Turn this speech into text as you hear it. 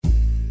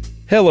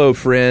Hello,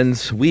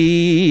 friends.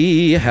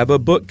 We have a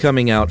book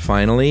coming out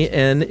finally,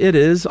 and it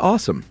is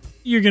awesome.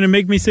 You're going to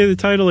make me say the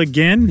title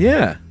again?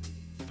 Yeah.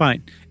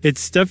 Fine. It's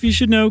Stuff You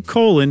Should Know,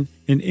 an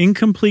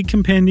incomplete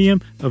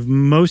compendium of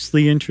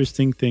mostly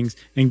interesting things.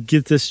 And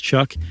get this,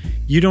 Chuck,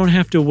 you don't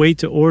have to wait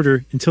to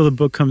order until the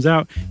book comes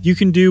out. You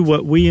can do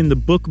what we in the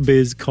book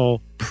biz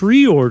call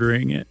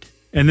pre-ordering it.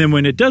 And then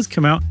when it does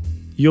come out,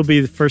 you'll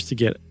be the first to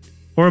get it,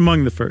 or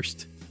among the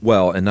first.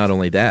 Well, and not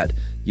only that,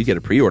 you get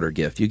a pre-order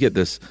gift. You get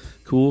this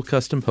cool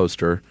custom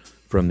poster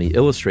from the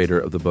illustrator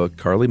of the book,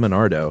 Carly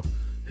Minardo,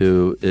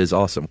 who is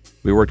awesome.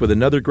 We worked with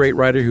another great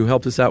writer who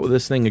helped us out with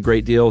this thing a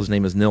great deal. His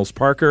name is Nils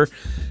Parker,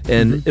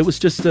 and it was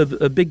just a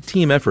big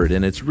team effort,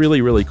 and it's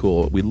really, really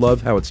cool. We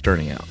love how it's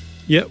turning out.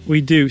 Yep, we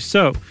do.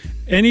 So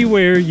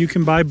anywhere you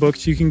can buy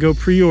books, you can go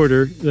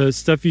pre-order the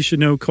Stuff You Should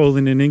Know,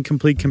 an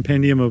incomplete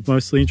compendium of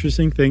mostly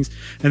interesting things.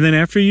 And then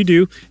after you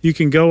do, you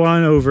can go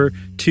on over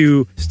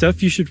to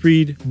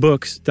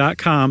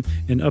stuffyoushouldreadbooks.com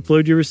and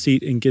upload your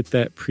receipt and get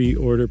that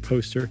pre-order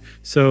poster.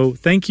 So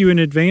thank you in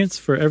advance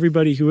for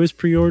everybody who is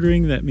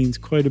pre-ordering. That means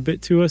quite a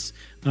bit to us,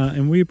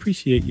 and we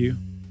appreciate you.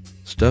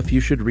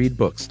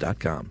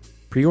 Stuffyoushouldreadbooks.com.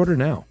 Pre-order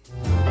now.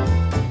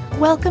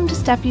 Welcome to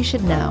Stuff You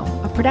Should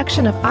Know, a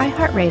production of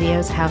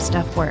iHeartRadio's How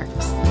Stuff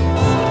Works.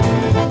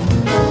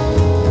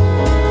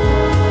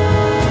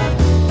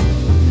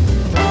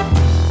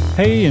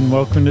 Hey, and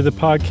welcome to the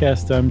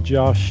podcast. I'm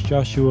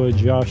Joshua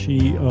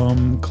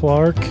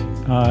Clark,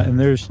 and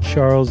there's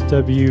Charles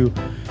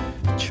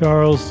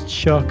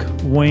Chuck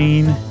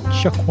Wayne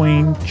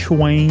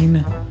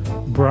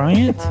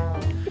Bryant,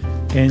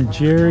 and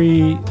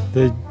Jerry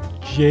the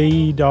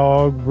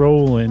J-Dog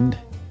Rowland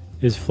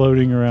is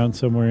floating around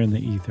somewhere in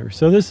the ether.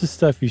 So this is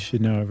Stuff You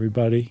Should Know,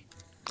 everybody.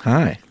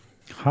 Hi.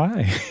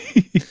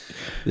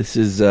 This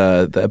is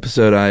the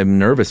episode I'm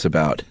nervous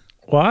about.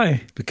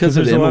 Why? Because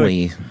of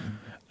Emily.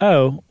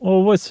 Oh,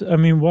 well,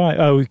 why?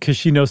 Oh, because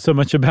she knows so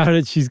much about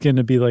it, she's going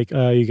to be like,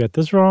 you got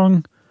this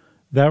wrong,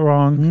 that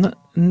wrong.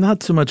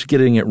 Not so much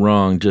getting it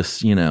wrong,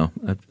 just,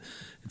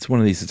 it's one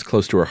of these that's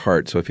close to her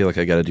heart, so I feel like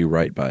I got to do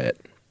right by it.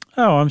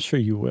 Oh, I'm sure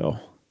you will.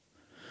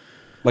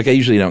 Like, I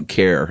usually don't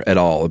care at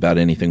all about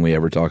anything we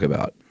ever talk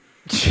about.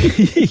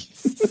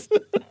 Jeez.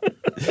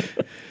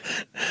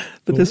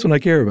 But this one I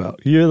care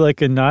about. You're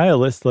like a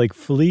nihilist, like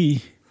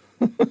Flea.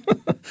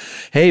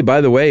 Hey,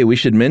 by the way, we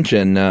should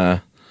mention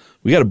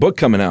we got a book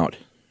coming out.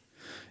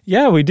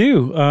 Yeah, we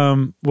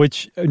do.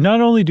 Which not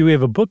only do we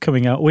have a book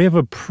coming out, we have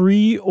a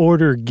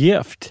pre-order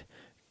gift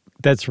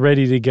that's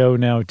ready to go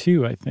now,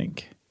 too, I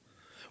think.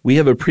 We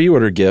have a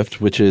pre-order gift,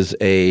 which is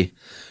a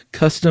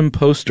custom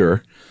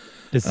poster.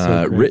 It's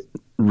so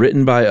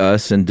written by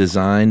us and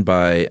designed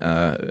by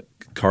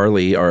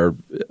Carly, our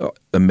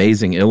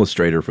amazing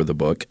illustrator for the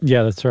book.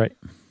 Yeah, that's right.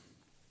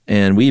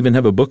 And we even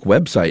have a book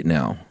website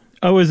now.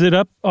 Oh, is it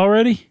up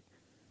already?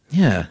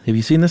 Yeah. Have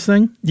you seen this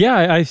thing?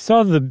 Yeah, I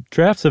saw the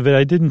drafts of it.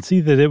 I didn't see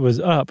that it was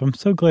up. I'm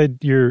so glad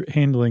you're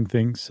handling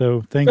things,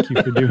 so thank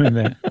you for doing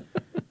that.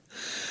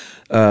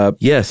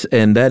 Yes,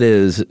 and that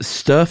is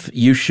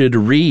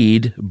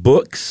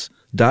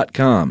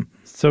stuffyoushouldreadbooks.com.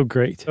 So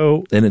great.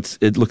 Oh, and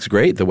it looks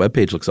great. The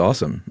webpage looks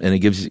awesome. And it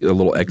gives you a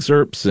little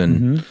excerpts,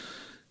 and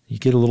you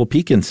get a little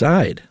peek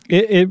inside.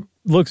 It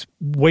looks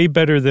way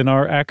better than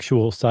our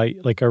actual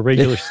site, like our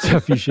regular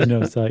Stuff You Should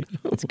Know site.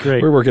 It's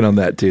great. We're working on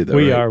that too, though.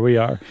 We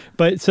are.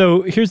 But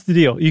so here's the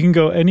deal. You can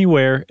go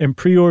anywhere and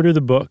pre-order the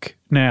book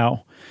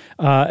now.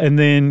 And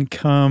then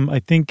come, I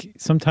think,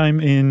 sometime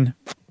in,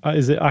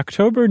 is it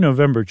October or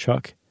November,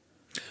 Chuck?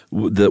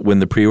 When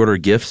the pre-order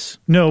gifts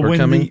are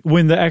coming?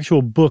 When the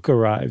actual book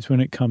arrives, when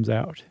it comes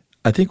out.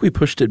 I think we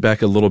pushed it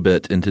back a little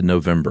bit into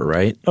November,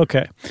 right?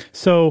 Okay.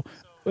 So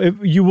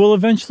you will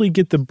eventually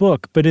get the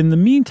book, but in the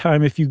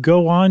meantime, if you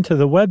go on to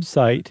the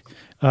website,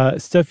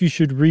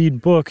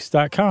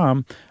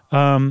 stuffyoushouldreadbooks.com,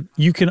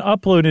 you can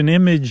upload an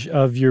image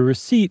of your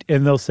receipt,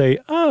 and they'll say,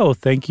 oh,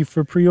 thank you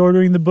for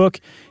pre-ordering the book.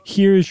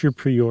 Here's your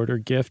pre-order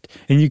gift.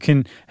 And you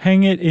can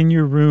hang it in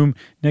your room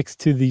next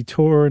to the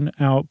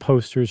torn-out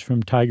posters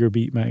from Tiger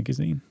Beat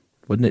magazine.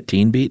 Wasn't it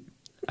Teen Beat?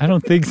 I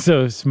don't think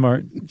so,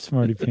 smarty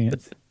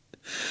pants.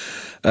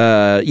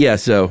 Yeah,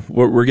 so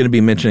we're going to be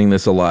mentioning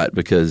this a lot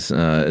because,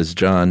 as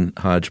John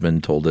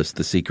Hodgman told us,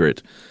 the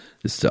secret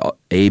is to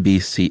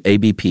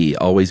ABP,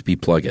 always be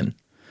plugging.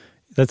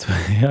 That's what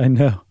I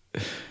know.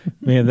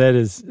 Man,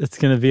 it's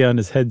going to be on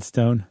his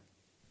headstone.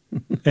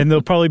 And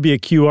there'll probably be a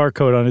QR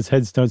code on his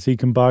headstone so you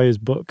can buy his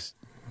books.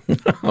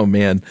 Oh,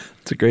 man,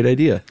 that's a great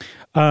idea.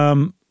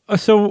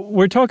 So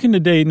we're talking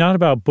today not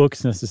about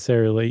books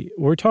necessarily.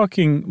 We're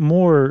talking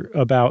more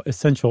about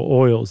essential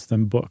oils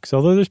than books,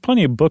 although there's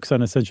plenty of books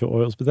on essential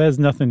oils, but that has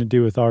nothing to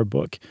do with our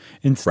book.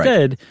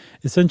 Instead,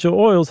 Essential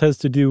oils has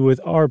to do with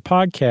our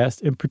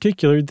podcast, in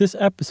particular this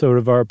episode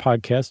of our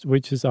podcast,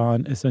 which is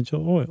on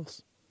essential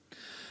oils.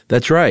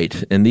 That's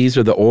right. And these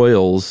are the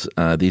oils,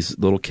 these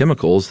little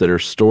chemicals that are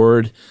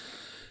stored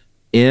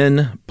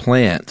in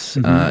plants,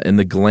 in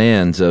the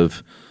glands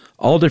of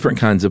all different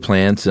kinds of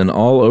plants and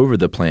all over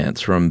the plants,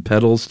 from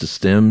petals to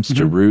stems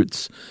to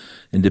roots.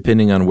 And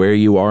depending on where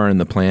you are in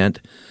the plant,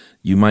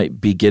 you might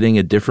be getting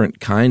a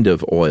different kind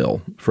of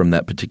oil from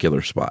that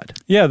particular spot.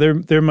 Yeah,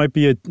 there might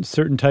be a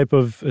certain type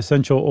of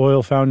essential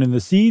oil found in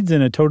the seeds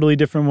and a totally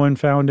different one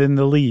found in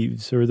the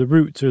leaves or the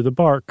roots or the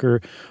bark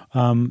or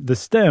the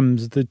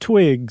stems, the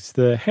twigs,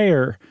 the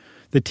hair,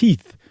 the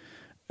teeth.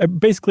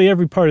 Basically,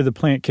 every part of the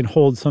plant can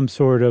hold some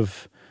sort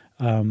of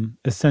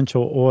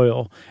essential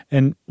oil.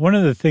 And one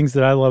of the things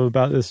that I love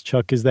about this,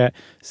 Chuck, is that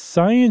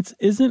science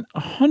isn't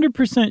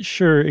 100%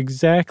 sure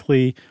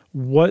exactly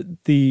what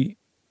the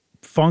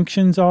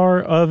functions are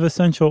of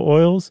essential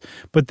oils,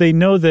 but they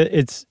know that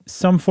it's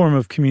some form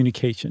of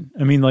communication.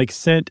 I mean, like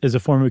scent is a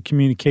form of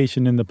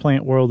communication in the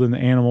plant world and the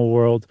animal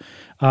world.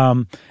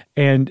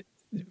 And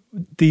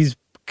these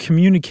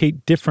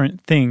communicate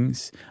different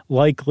things,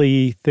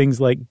 likely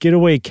things like, get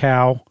away,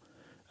 cow.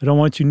 I don't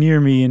want you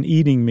near me and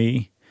eating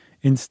me.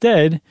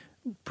 Instead,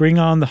 bring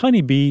on the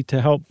honeybee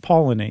to help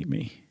pollinate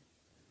me.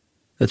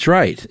 That's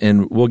right.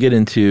 And we'll get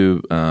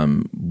into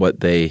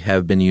what they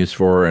have been used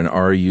for and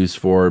are used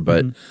for,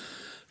 but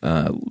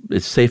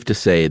it's safe to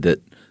say that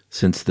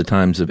since the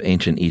times of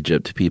ancient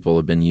Egypt, people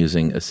have been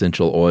using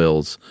essential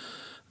oils,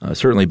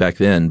 certainly back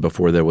then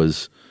before there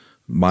was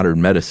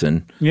modern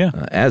medicine,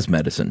 as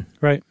medicine.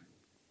 Right.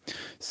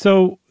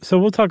 So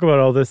we'll talk about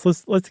all this.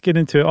 Let's get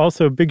into it.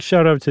 Also, big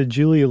shout out to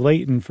Julia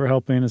Layton for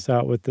helping us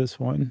out with this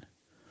one.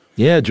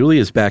 Yeah,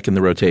 Julia's back in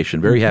the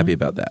rotation. Very happy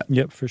about that.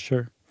 Yep, for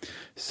sure.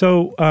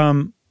 So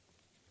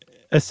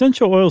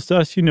essential oils to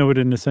us, you know what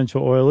an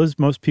essential oil is.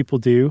 Most people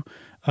do.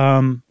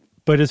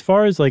 But as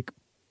far as like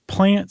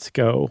plants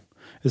go,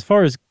 as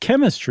far as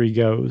chemistry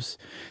goes,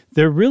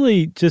 they're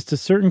really just a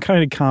certain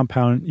kind of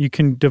compound. You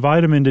can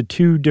divide them into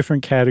two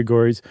different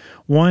categories.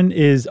 One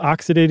is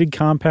oxidated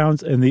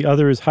compounds and the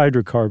other is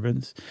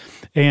hydrocarbons.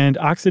 And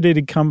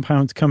oxidated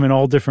compounds come in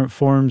all different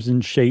forms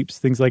and shapes,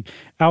 things like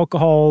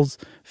alcohols,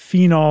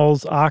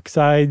 phenols,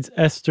 oxides,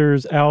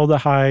 esters,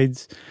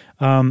 aldehydes.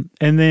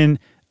 And then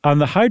on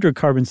the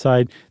hydrocarbon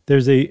side,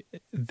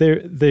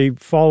 they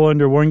fall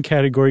under one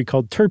category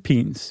called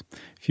terpenes.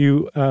 If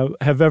you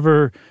have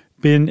ever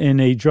been in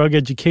a drug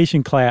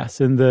education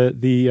class and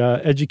the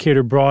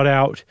educator brought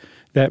out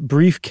that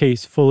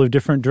briefcase full of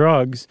different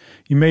drugs,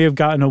 you may have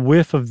gotten a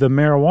whiff of the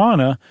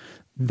marijuana.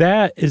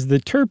 That is the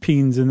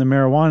terpenes in the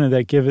marijuana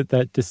that give it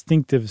that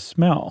distinctive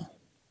smell.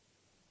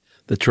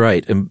 That's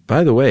right. And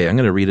by the way, I'm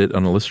going to read it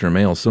on a listener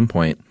mail at some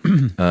point.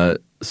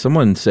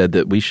 Someone said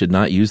that we should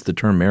not use the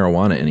term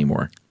marijuana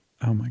anymore.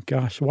 Oh my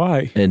gosh,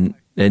 why? And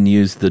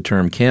use the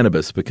term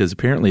cannabis, because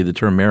apparently the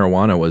term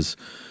marijuana was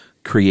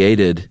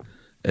created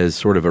as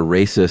sort of a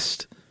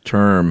racist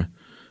term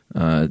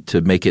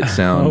to make it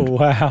sound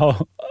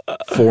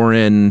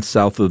foreign,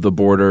 south of the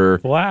border.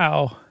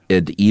 Wow.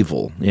 And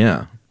evil.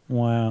 Yeah.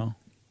 Wow.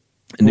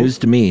 News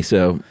to me,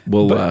 so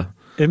we'll...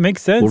 it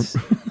makes sense.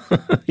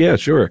 Yeah,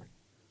 sure.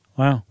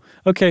 Wow.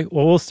 Okay,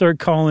 well, we'll start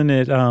calling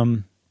it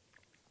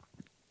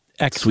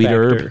X Sweet Factor.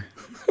 herb.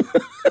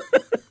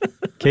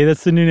 Okay,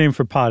 that's the new name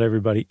for pot,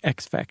 everybody.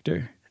 X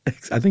Factor.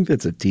 I think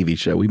that's a TV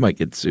show. We might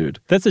get sued.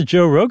 That's a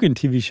Joe Rogan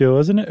TV show,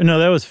 isn't it? No,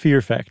 that was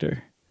Fear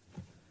Factor.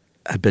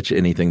 I bet you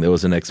anything there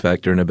was an X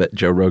Factor, and I bet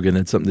Joe Rogan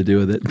had something to do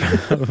with it.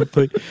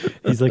 But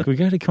he's like, we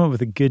got to come up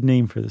with a good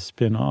name for the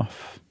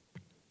spinoff.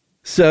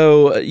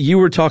 So you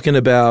were talking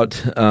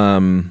about,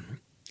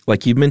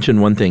 like you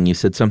mentioned one thing. You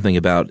said something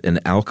about an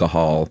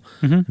alcohol.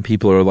 And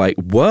people are like,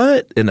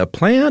 what? In a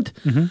plant?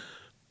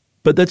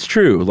 But that's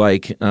true.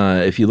 Like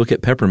if you look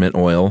at peppermint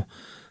oil,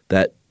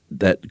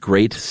 that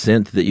great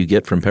scent that you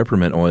get from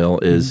peppermint oil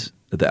is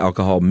the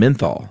alcohol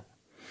menthol.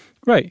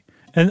 Right.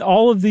 And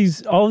all of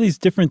these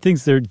different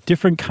things, they're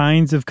different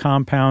kinds of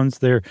compounds.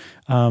 They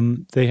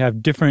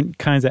have different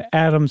kinds of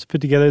atoms put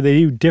together. They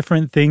do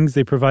different things.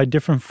 They provide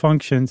different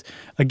functions.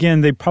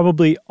 Again, they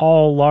probably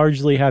all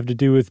largely have to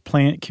do with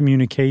plant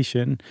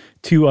communication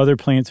to other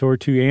plants or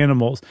to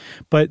animals.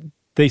 But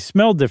they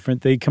smell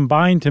different. They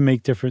combine to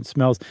make different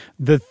smells.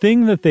 The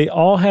thing that they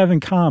all have in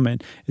common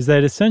is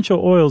that essential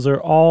oils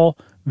are all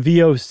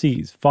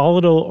VOCs,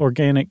 volatile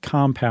organic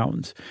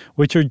compounds,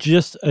 which are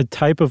just a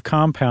type of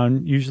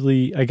compound,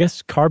 usually, I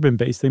guess,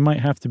 carbon-based. They might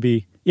have to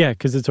be,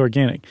 because it's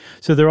organic.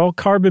 So they're all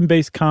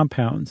carbon-based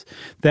compounds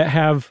that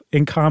have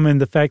in common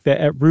the fact that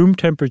at room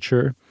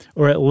temperature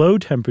or at low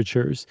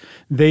temperatures,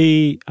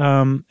 they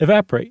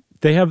evaporate.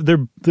 They have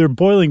their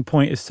boiling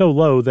point is so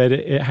low that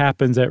it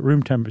happens at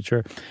room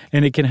temperature,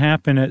 and it can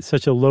happen at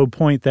such a low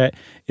point that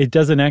it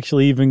doesn't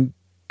actually even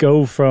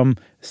go from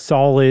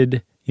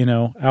solid,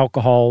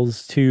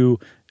 alcohols to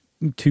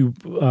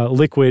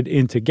liquid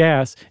into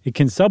gas. It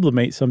can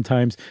sublimate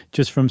sometimes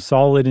just from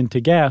solid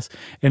into gas,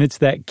 and it's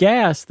that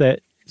gas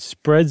that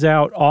spreads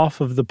out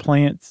off of the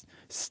plant's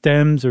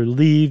stems or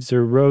leaves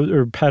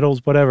or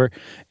petals, whatever,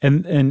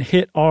 and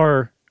hit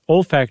our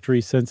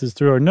olfactory senses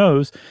through our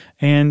nose,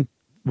 and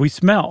we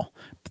smell.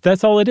 But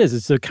that's all it is.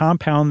 It's a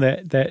compound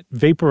that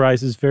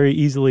vaporizes very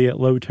easily at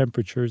low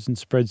temperatures and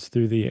spreads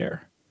through the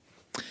air.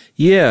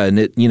 Yeah, and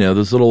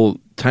those little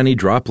tiny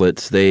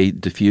droplets, they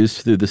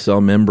diffuse through the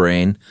cell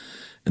membrane,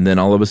 and then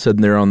all of a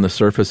sudden they're on the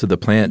surface of the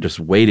plant just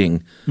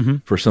waiting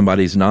for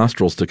somebody's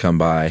nostrils to come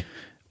by.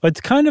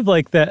 It's kind of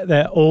like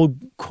that old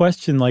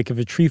question, like if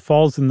a tree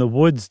falls in the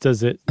woods,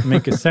 does it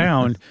make a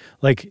sound?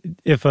 Like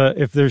if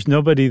there's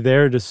nobody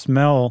there to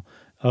smell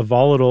a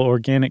volatile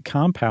organic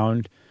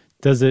compound,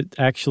 does it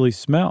actually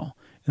smell?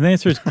 And the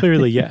answer is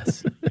clearly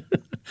yes.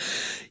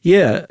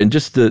 Yeah, and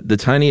just the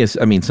tiniest,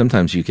 I mean,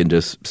 sometimes you can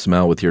just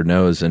smell with your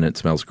nose and it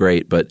smells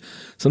great, but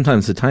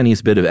sometimes the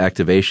tiniest bit of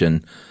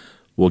activation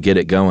will get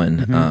it going.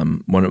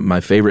 Mm-hmm. One of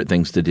my favorite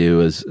things to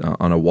do is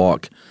on a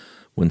walk,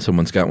 when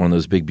someone's got one of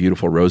those big,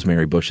 beautiful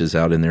rosemary bushes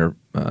out in there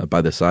by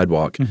the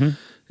sidewalk,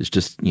 it's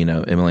just,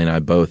 Emily and I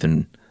both,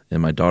 and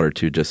my daughter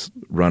too, just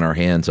run our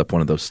hands up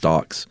one of those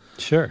stalks.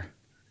 Sure.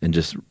 And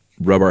just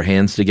rub our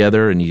hands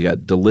together, and you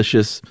got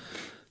delicious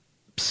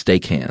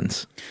steak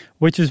hands.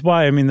 Which is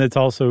why, I mean, that's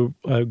also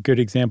a good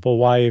example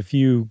why if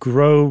you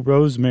grow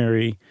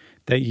rosemary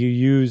that you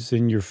use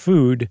in your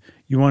food,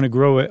 you want to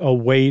grow it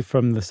away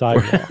from the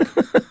sidewalk.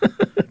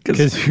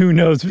 Because who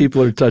knows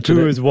people are touching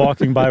who it. is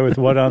walking by with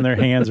what on their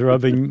hands,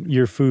 rubbing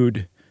your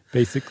food,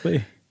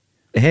 basically.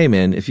 Hey,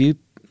 man, if you've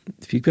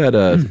got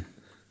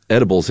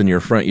edibles in your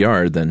front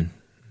yard, then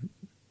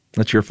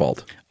that's your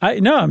fault.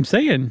 I'm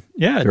saying,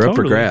 yeah, they're totally up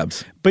for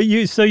grabs. But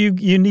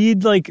you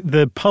need like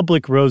the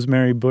public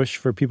rosemary bush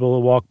for people to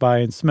walk by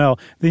and smell.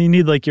 Then you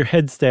need like your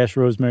head stash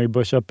rosemary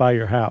bush up by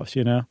your house,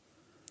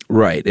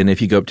 Right, and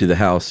if you go up to the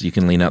house, you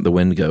can lean out the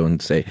window and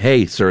say,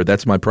 "Hey, sir,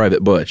 that's my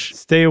private bush.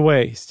 Stay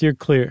away, steer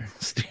clear."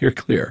 Steer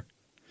clear.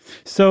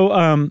 So,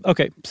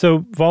 okay,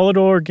 so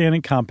volatile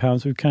organic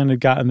compounds, we've kind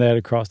of gotten that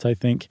across, I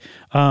think.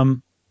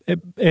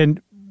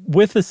 And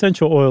with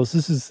essential oils,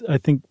 this is, I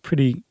think,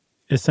 pretty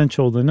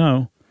essential to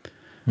know.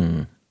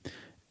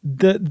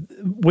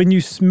 When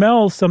you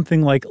smell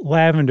something like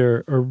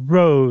lavender or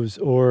rose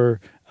or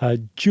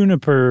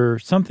juniper,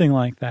 something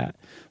like that,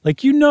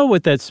 like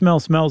what that smell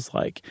smells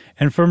like.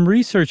 And from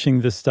researching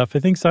this stuff, I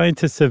think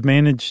scientists have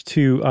managed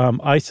to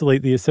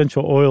isolate the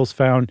essential oils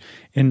found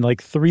in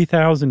like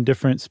 3,000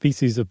 different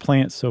species of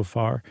plants so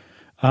far.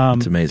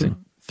 It's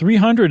amazing.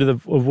 300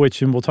 of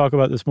which, and we'll talk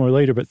about this more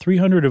later, but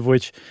 300 of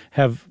which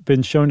have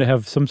been shown to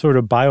have some sort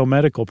of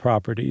biomedical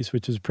properties,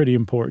 which is pretty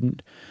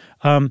important.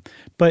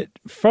 But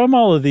from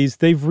all of these,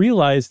 they've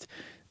realized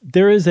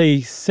there is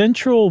a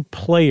central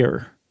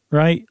player,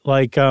 right?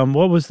 Like,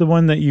 what was the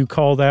one that you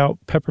called out?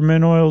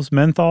 Peppermint oils,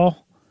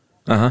 menthol?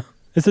 Uh-huh.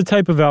 It's a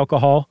type of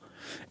alcohol.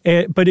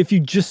 But if you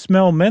just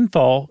smell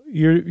menthol,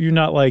 you're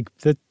not like,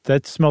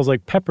 that smells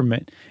like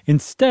peppermint.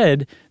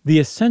 Instead, the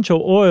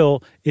essential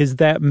oil is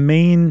that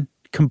main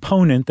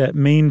component, that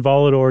main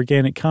volatile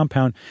organic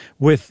compound,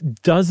 with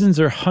dozens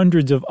or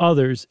hundreds of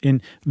others in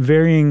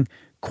varying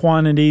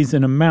quantities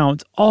and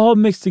amounts, all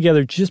mixed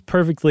together just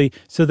perfectly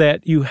so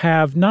that you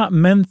have not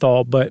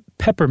menthol, but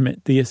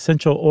peppermint, the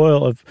essential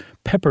oil of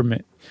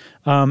peppermint.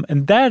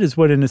 And that is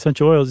what an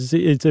essential oil is.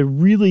 It's a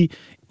really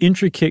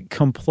intricate,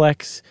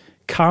 complex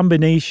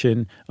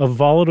combination of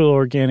volatile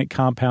organic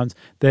compounds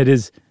that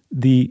is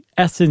the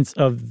essence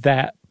of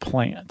that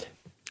plant.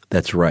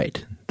 That's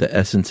right. The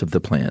essence of the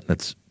plant.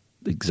 That's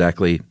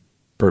exactly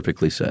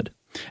perfectly said.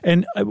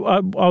 And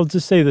I'll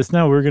just say this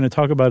now. We're going to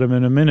talk about him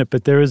in a minute,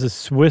 but there is a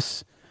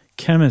Swiss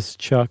chemist,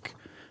 Chuck,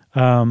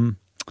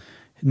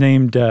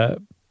 named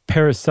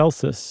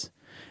Paracelsus,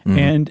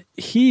 and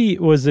he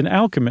was an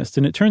alchemist.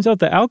 And it turns out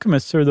the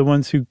alchemists are the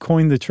ones who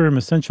coined the term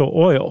essential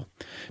oil,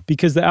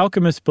 because the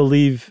alchemists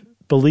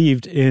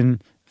believed in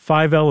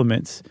 5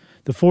 elements.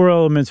 The 4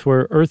 elements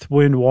were earth,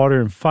 wind,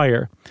 water, and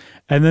fire.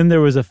 And then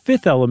there was a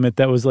 5th element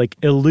that was like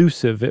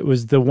elusive. It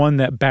was the one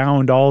that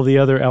bound all the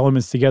other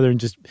elements together,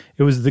 and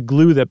it was the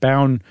glue that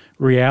bound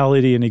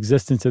reality and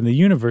existence in the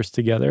universe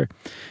together.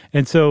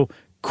 And so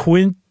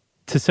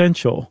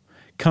quintessential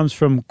comes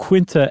from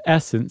quinta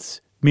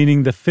essence,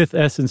 meaning the 5th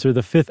essence or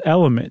the 5th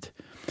element.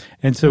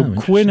 And so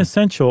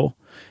quintessential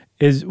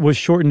was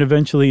shortened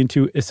eventually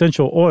into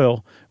essential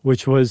oil,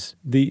 which was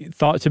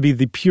thought to be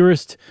the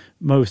purest,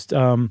 most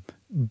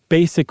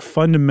basic,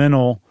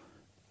 fundamental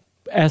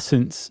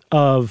essence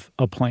of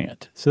a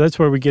plant. So that's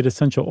where we get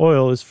essential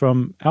oil, is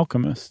from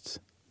alchemists.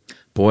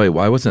 Boy,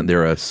 why wasn't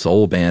there a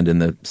soul band in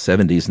the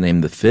 70s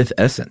named The Fifth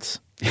Essence?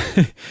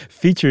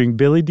 Featuring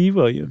Billy D.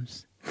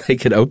 Williams. They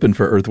could open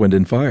for Earth, Wind,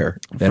 and Fire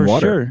and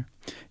Water. For sure.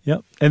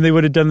 Yep. And they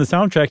would have done the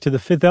soundtrack to The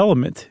Fifth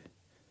Element.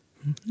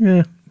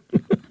 Yeah.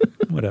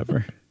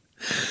 Whatever.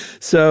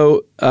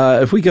 So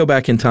if we go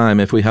back in time,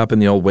 if we hop in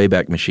the old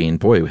Wayback Machine,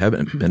 boy, we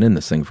haven't been in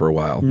this thing for a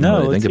while.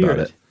 No, let's think about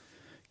it.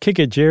 Kick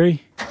it,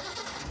 Jerry.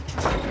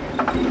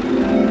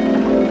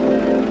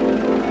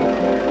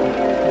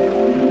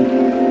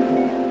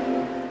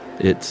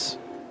 It's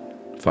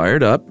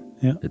fired up.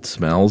 Yeah. It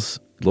smells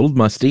a little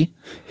musty.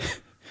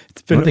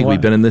 It's been I don't think a while.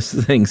 we've been in this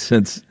thing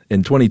since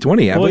in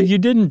 2020, have Well, we? you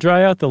didn't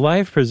dry out the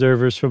life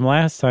preservers from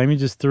last time. You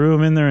just threw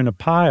them in there in a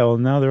pile,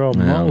 and now they're all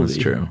moldy. No, that's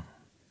true.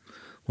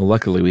 Well,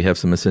 luckily we have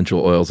some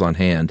essential oils on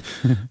hand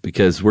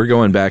because we're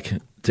going back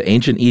to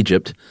ancient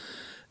Egypt,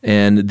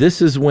 and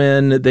this is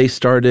when they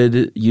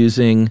started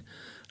using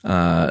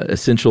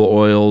essential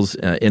oils,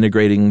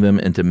 integrating them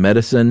into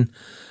medicine.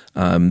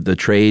 The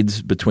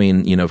trades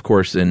between, of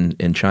course,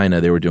 in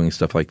China, they were doing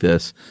stuff like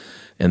this.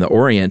 and the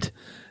Orient,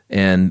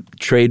 and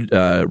trade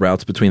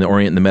routes between the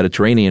Orient and the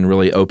Mediterranean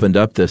really opened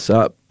up this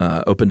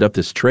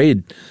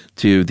trade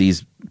to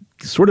these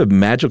sort of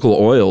magical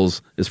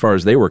oils as far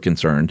as they were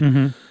concerned.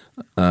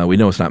 Mm-hmm. We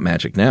know it's not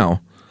magic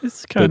now,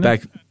 but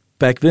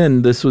back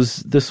then this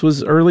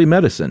was early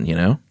medicine, you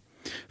know.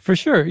 For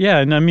sure, yeah,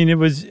 and I mean it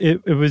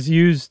was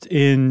used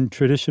in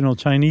traditional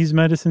Chinese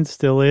medicine,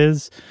 still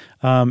is.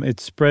 It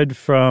spread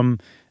from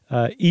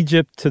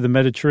Egypt to the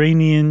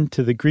Mediterranean,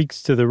 to the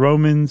Greeks, to the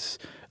Romans,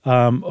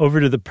 over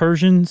to the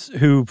Persians,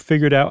 who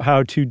figured out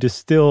how to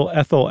distill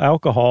ethyl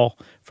alcohol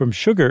from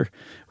sugar,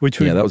 which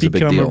would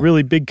become a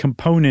really big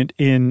component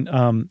in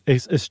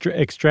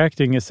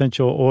extracting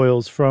essential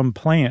oils from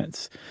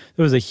plants.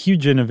 It was a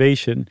huge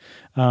innovation,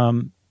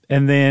 and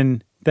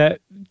then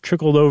that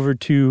trickled over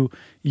to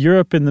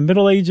Europe in the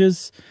Middle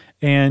Ages,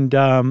 and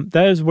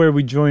that is where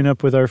we join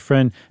up with our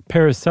friend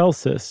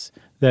Paracelsus,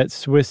 that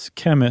Swiss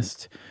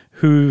chemist,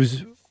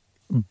 whose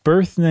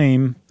birth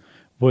name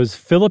was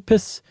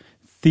Philippus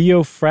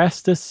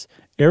Theophrastus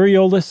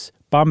Areolus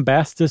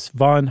Bombastus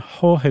von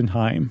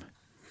Hohenheim.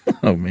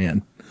 Oh,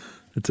 man.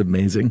 That's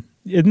amazing.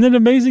 Isn't it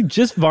amazing?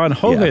 Just von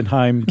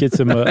Hohenheim gets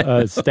him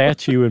a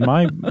statue in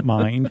my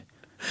mind.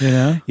 You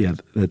know? Yeah,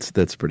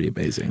 that's pretty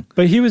amazing.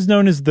 But he was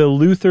known as the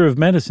Luther of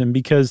medicine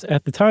because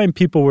at the time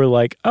people were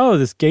like, oh,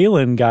 this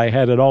Galen guy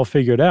had it all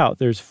figured out.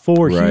 There's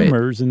 4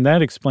 humors and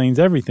that explains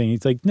everything.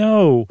 He's like,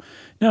 no,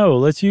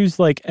 let's use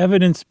like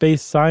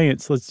evidence-based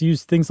science. Let's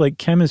use things like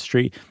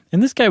chemistry.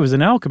 And this guy was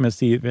an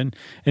alchemist even,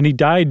 and he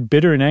died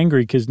bitter and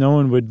angry because no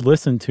one would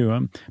listen to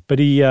him. But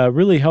he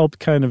really helped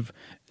kind of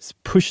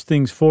push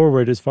things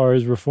forward as far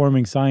as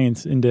reforming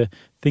science into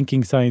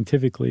thinking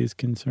scientifically is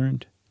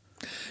concerned.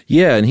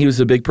 Yeah, and he was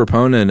a big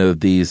proponent of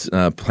these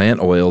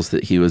plant oils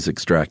that he was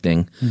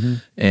extracting. Mm-hmm.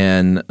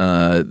 And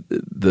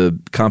the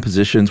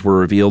compositions were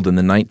revealed in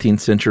the 19th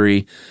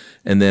century.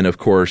 And then, of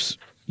course,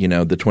 you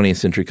know, the 20th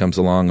century comes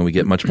along and we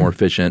get much more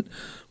efficient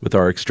with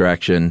our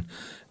extraction.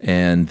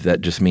 And that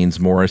just means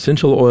more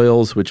essential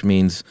oils, which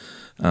means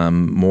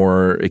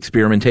more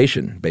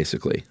experimentation,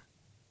 basically.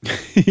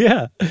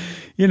 Yeah,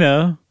 you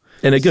know.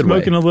 In a good way.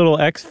 Smoking a little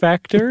X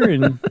Factor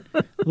and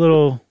a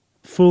little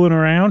fooling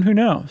around, who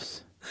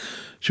knows?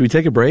 Should we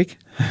take a break?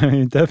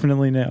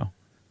 Definitely no.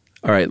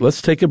 All right,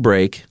 let's take a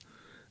break,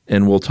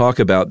 and we'll talk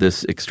about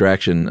this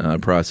extraction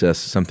process,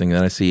 something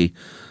that I see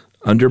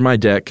under my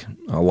deck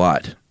a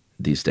lot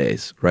these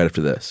days, right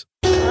after this.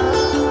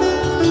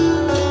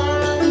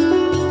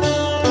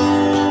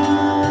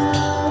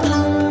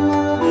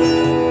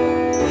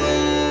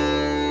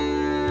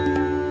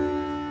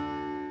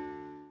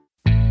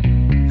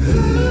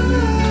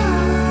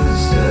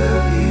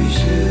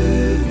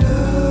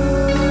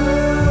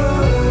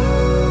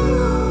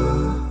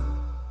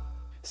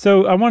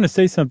 So I want to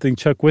say something,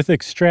 Chuck, with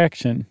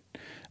extraction.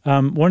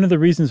 One of the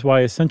reasons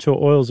why essential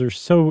oils are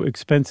so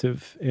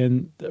expensive,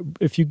 and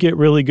if you get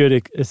really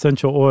good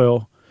essential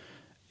oil,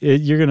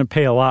 you're going to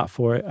pay a lot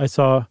for it. I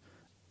saw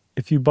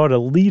if you bought a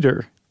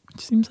liter,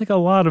 which seems like a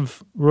lot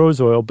of rose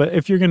oil, but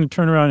if you're going to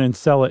turn around and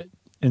sell it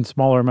in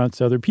smaller amounts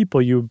to other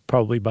people, you would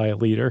probably buy a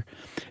liter.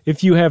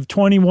 If you have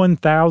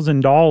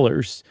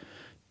 $21,000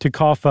 to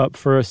cough up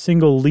for a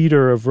single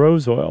liter of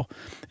rose oil.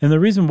 And the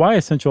reason why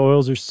essential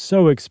oils are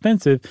so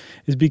expensive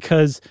is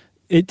because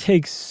it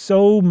takes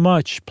so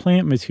much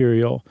plant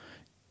material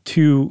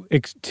to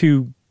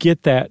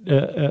get that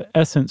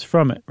essence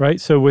from it, right?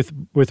 So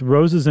with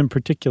roses in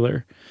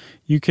particular,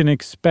 you can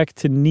expect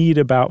to need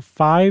about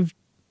 5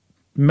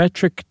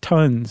 metric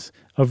tons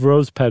of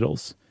rose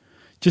petals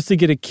just to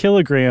get a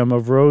kilogram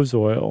of rose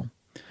oil,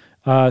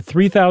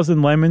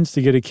 3,000 lemons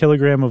to get a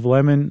kilogram of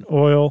lemon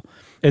oil,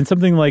 and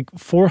something like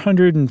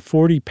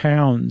 440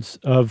 pounds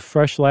of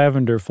fresh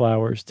lavender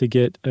flowers to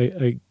get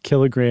a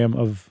kilogram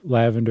of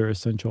lavender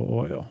essential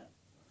oil.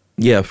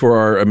 Yeah, for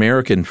our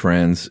American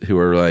friends who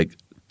are like,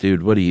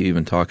 dude, what are you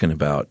even talking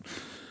about?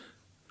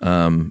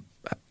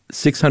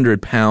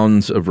 600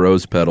 pounds of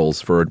rose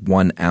petals for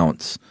 1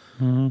 ounce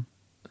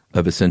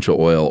of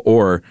essential oil,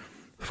 or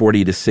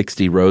 40 to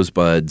 60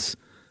 rosebuds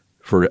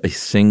for a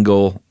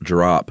single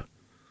drop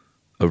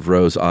of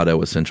Rose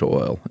Otto essential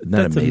oil. Isn't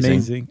that amazing? That's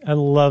amazing. I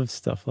love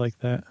stuff like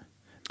that.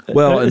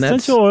 Well, and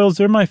essential oils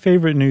are my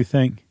favorite new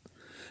thing.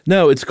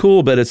 No, it's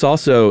cool, but it's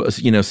also,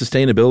 you know,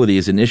 sustainability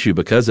is an issue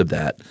because of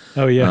that.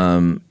 Oh,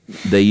 yeah.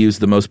 They use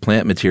the most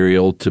plant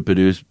material to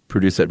produce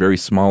that very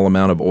small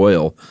amount of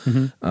oil.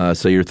 Mm-hmm.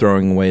 So you're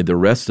throwing away the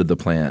rest of the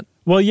plant.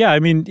 Well, yeah, I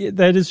mean,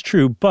 that is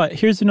true. But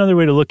here's another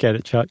way to look at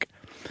it, Chuck.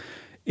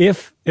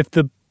 If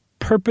the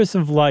purpose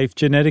of life,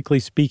 genetically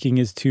speaking,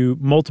 is to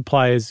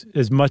multiply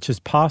as much as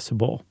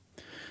possible,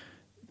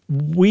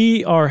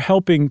 we are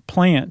helping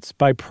plants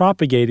by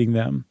propagating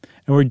them.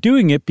 And we're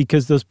doing it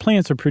because those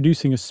plants are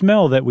producing a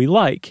smell that we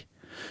like.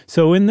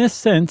 So in this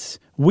sense,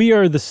 we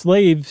are the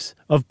slaves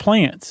of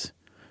plants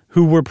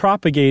who we're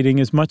propagating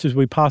as much as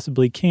we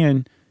possibly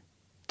can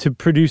to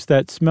produce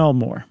that smell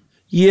more.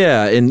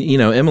 Yeah, and you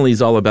know,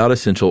 Emily's all about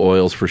essential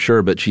oils for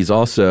sure, but she's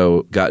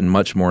also gotten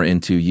much more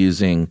into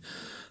using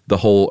the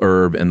whole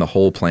herb and the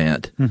whole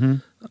plant. Mm-hmm.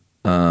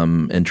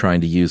 and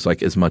trying to use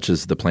like as much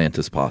as the plant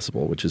as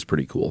possible, which is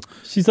pretty cool.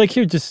 She's like,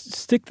 here, just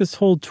stick this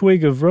whole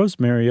twig of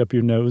rosemary up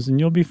your nose and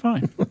you'll be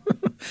fine.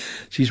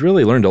 She's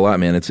really learned a lot,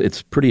 man.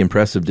 It's pretty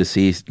impressive to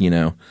see,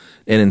 and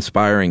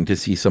inspiring to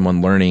see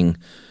someone learning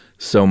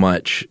so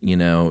much,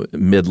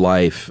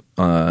 midlife,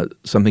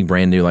 something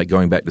brand new, like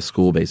going back to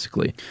school,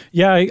 basically.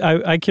 Yeah,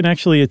 I can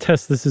actually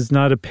attest this is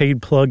not a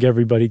paid plug,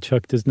 everybody.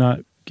 Chuck does not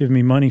give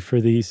me money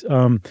for these.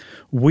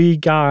 We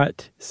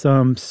got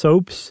some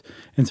soaps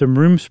and some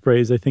room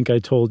sprays, I think I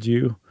told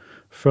you,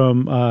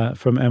 from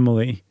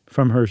Emily,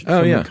 from her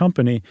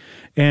company.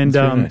 And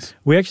nice.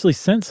 We actually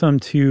sent some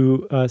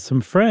to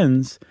some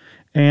friends.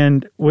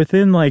 And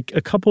within like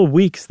a couple of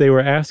weeks, they were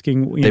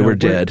asking, they were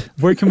dead.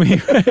 Where can we,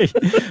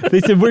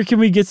 they said, where can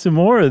we get some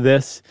more of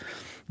this?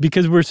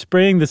 Because we're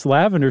spraying this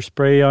lavender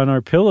spray on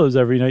our pillows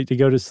every night to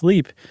go to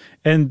sleep.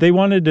 And they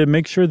wanted to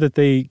make sure that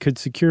they could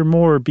secure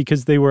more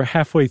because they were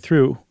halfway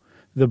through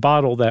the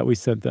bottle that we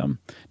sent them.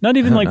 Not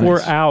even like nice.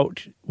 We're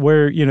out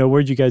where,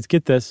 where'd you guys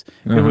get this?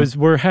 It was,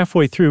 we're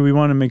halfway through. We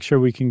want to make sure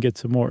we can get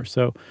some more.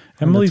 So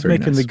Emily's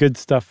making the good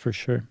stuff for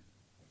sure.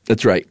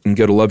 That's right. And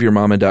go to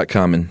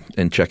loveyourmama.com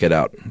and check it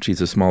out.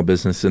 She's a small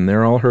business and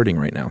they're all hurting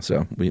right now.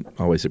 So we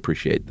always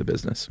appreciate the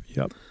business.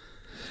 Yep.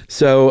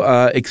 So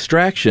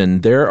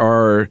extraction, there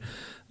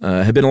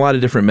have been a lot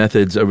of different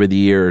methods over the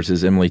years.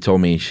 As Emily told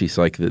me, she's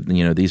like,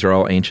 these are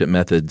all ancient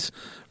methods,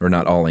 or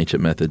not all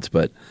ancient methods,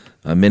 but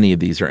many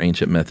of these are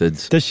ancient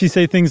methods. Does she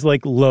say things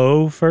like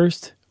 "lo"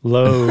 first?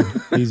 Lo,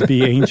 these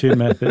be ancient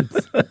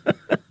methods.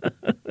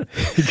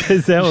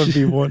 Because that would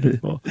be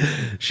wonderful.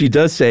 She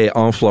does say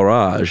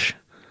enfleurage.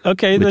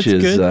 Okay, which that's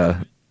is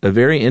good. A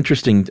very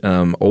interesting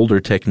older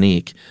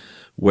technique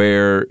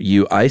where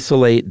you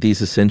isolate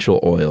these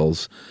essential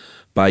oils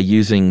by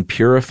using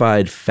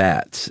purified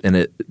fats.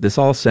 And this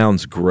all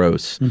sounds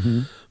gross,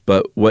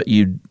 but what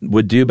you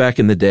would do back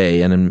in the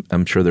day, and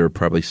I'm sure there are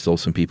probably still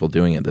some people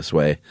doing it this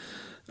way,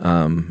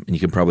 and you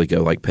can probably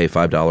go like pay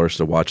 $5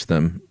 to watch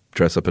them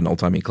dress up in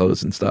old-timey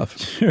clothes and stuff.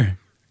 Sure.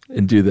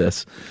 And do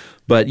this.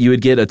 But you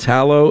would get a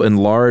tallow and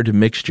lard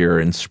mixture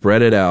and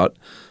spread it out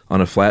on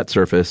a flat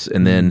surface.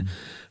 And then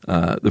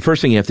the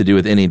first thing you have to do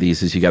with any of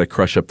these is you got to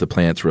crush up the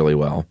plants really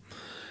well.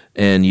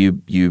 And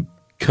you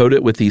coat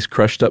it with these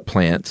crushed up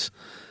plants,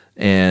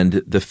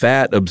 and the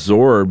fat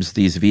absorbs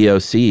these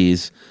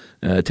VOCs.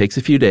 It takes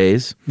a few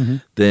days.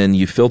 Then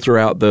you filter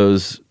out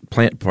those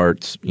plant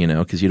parts,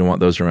 because you don't want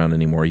those around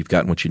anymore. You've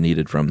gotten what you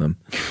needed from them.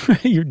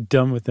 You're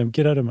done with them.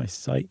 Get out of my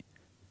sight.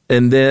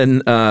 And then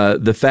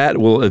the fat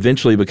will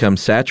eventually become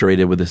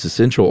saturated with this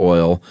essential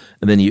oil,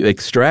 and then you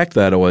extract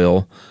that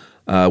oil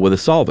with a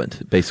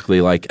solvent,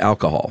 basically like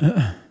alcohol.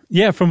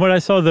 Yeah, from what I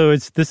saw, though,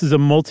 this is a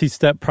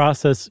multi-step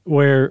process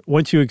where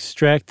once you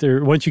extract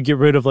or once you get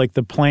rid of like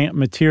the plant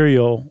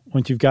material,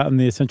 once you've gotten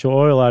the essential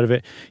oil out of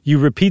it, you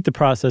repeat the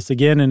process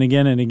again and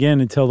again and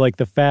again until like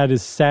the fat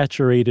is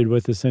saturated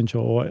with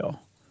essential oil.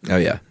 Oh,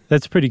 yeah.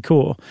 That's pretty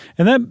cool.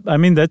 And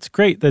that's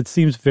great. That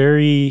seems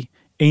very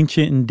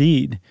ancient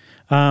indeed.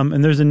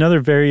 And there's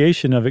another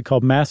variation of it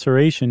called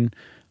maceration,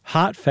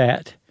 hot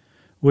fat,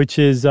 which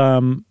is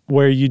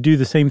where you do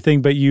the same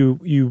thing, but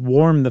you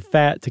warm the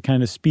fat to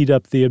kind of speed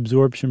up the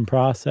absorption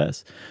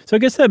process. So I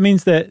guess that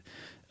means that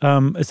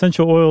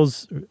essential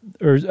oils,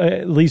 or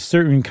at least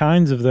certain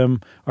kinds of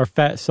them, are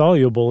fat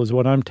soluble is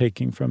what I'm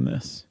taking from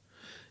this.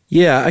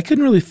 Yeah, I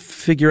couldn't really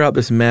figure out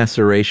this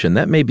maceration.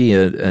 That may be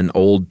an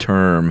old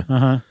term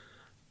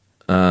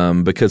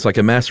because like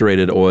a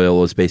macerated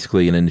oil is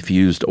basically an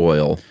infused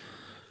oil.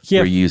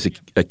 Yeah. Where you use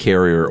a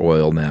carrier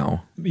oil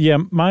now. Yeah,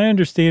 my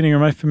understanding or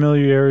my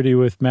familiarity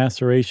with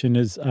maceration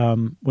is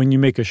when you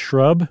make a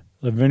shrub,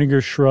 a vinegar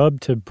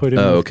shrub to put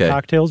in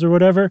cocktails or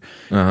whatever,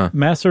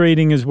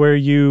 macerating is where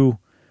you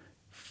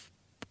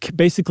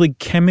basically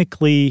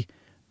chemically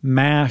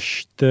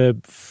mash the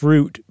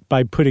fruit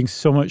by putting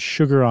so much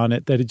sugar on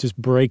it that it just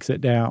breaks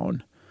it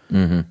down.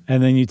 And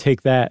then you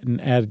take that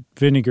and add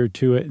vinegar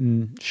to it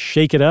and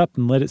shake it up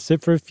and let it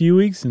sit for a few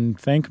weeks and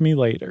thank me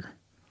later.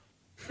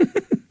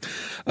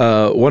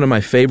 One of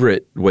my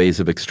favorite ways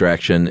of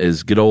extraction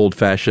is good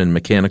old-fashioned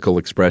mechanical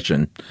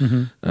expression,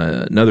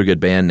 another good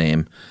band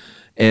name.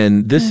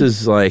 And this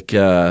is like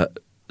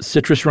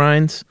citrus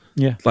rinds,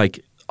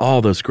 like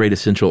all those great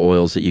essential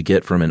oils that you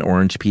get from an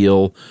orange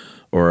peel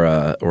or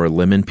a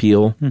lemon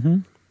peel.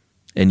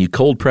 And you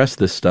cold press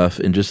this stuff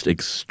and just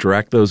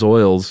extract those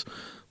oils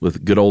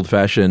with good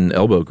old-fashioned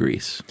elbow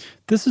grease.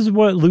 This is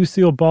what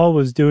Lucille Ball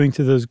was doing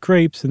to those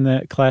grapes in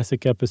that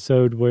classic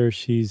episode where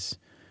she's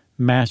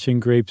mashing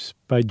grapes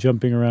by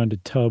jumping around a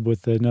tub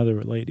with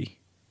another lady.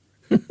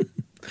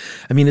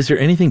 I mean, is there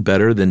anything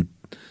better than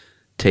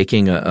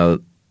taking a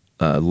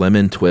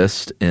lemon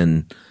twist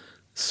and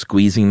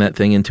squeezing that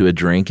thing into a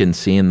drink and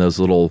seeing those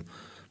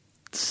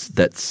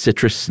that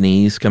citrus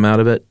sneeze come out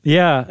of it?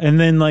 Yeah, and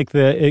then like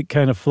it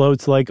kind of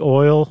floats like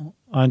oil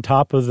on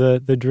top of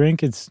the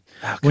drink. It's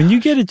when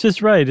you get it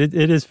just right, it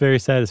is very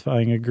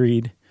satisfying.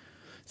 Agreed.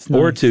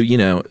 Or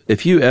to,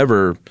 if you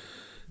ever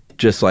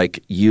just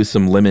like use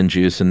some lemon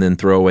juice and then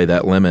throw away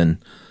that lemon,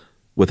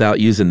 without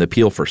using the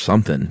peel for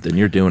something, then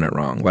you're doing it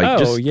wrong. Like,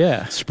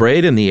 just spray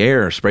it in the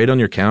air, spray it on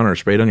your counter,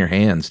 spray it on your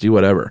hands, do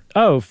whatever.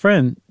 Oh,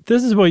 friend,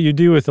 this is what you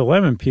do with the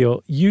lemon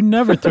peel. You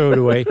never throw it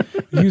away.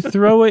 You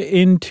throw it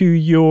into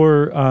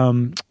your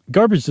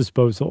garbage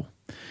disposal.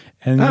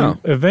 And you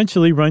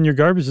eventually run your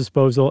garbage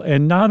disposal.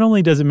 And not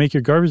only does it make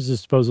your garbage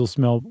disposal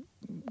smell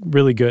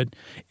really good,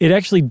 it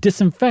actually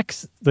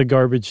disinfects the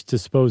garbage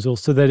disposal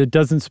so that it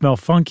doesn't smell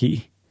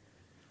funky.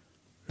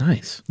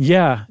 Nice.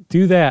 Yeah,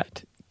 do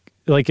that.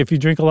 Like if you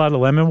drink a lot of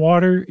lemon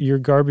water, your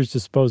garbage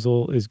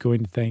disposal is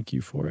going to thank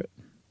you for it.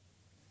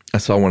 I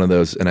saw one of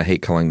those, and I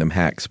hate calling them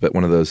hacks, but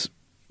one of those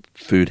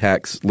food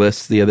hacks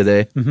lists the other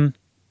day. Mm-hmm.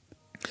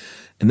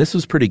 And this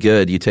was pretty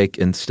good. You take,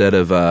 instead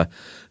of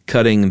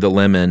cutting the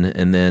lemon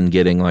and then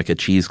getting like a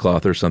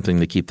cheesecloth or something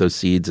to keep those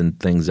seeds and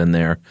things in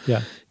there,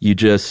 you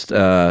just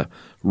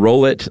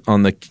roll it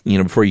on the,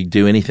 before you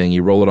do anything,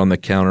 you roll it on the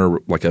counter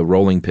like a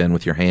rolling pin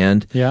with your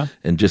hand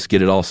and just get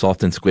it all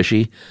soft and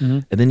squishy. Mm-hmm.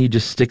 And then you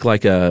just stick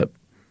like a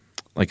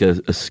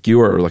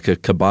skewer, like a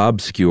kebab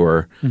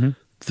skewer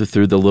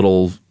through the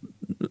little,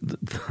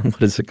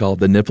 what is it called?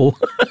 The nipple?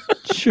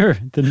 Sure,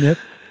 the nip.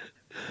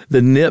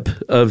 The nip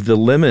of the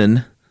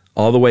lemon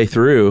all the way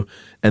through,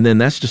 and then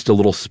that's just a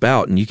little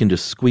spout, and you can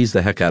just squeeze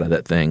the heck out of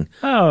that thing.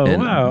 Oh,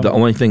 and wow. The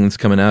only thing that's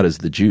coming out is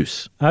the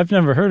juice. I've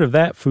never heard of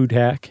that food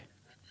hack.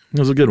 It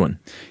was a good one.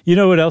 You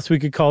know what else we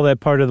could call that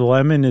part of the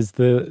lemon is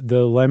the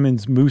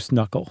lemon's moose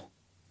knuckle.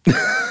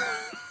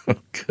 What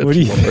do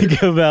you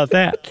think about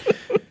that?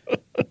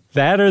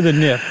 That or the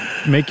nip?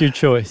 Make your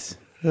choice.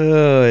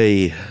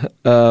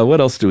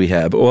 What else do we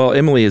have? Well,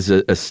 Emily is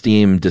a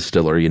steam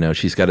distiller.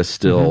 She's got a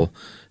still,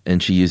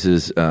 and she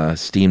uses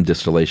steam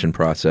distillation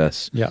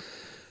process. Yeah.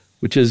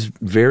 Which is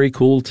very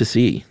cool to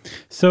see.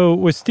 So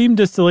with steam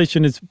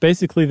distillation, it's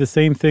basically the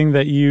same thing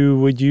that you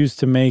would use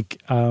to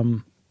make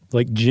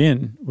like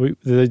gin.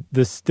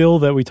 The still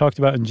that we talked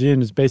about in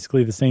gin is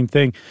basically the same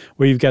thing,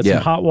 where you've got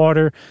some hot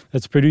water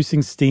that's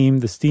producing steam.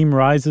 The steam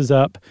rises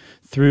up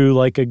through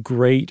like a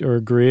grate or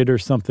a grid or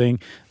something.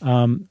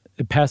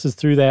 It passes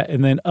through that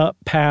and then up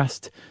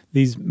past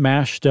these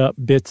mashed up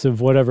bits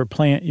of whatever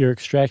plant you're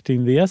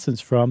extracting the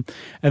essence from.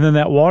 And then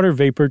that water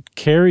vapor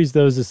carries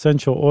those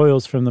essential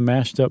oils from the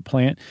mashed up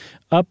plant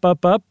up,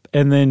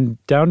 and then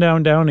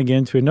down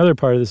again to another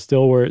part of the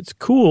still where it's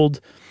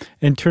cooled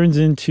and turns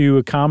into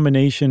a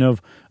combination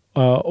of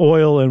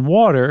oil and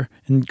water.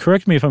 And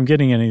correct me if I'm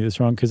getting any of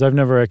this wrong, because I've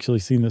never actually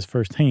seen this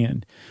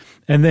firsthand.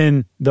 And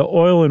then the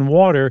oil and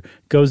water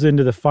goes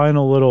into the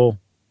final little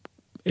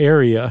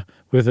area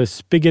with a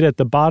spigot at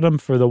the bottom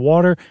for the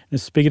water and a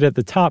spigot at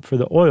the top for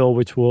the oil,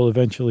 which will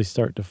eventually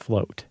start to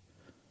float.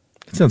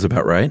 That sounds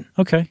about right.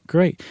 Okay,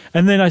 great.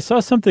 And then I saw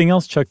something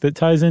else, Chuck, that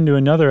ties into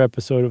another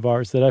episode of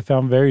ours that I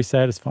found very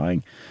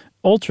satisfying.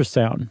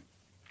 Ultrasound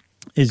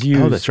is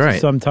used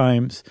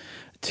sometimes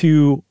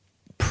to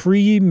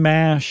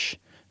pre-mash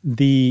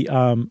the,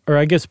 or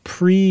I guess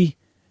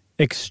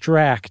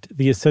pre-extract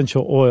the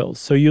essential oils.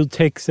 So you'll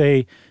take,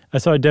 say, I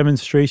saw a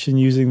demonstration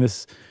using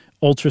this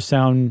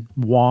ultrasound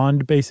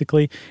wand,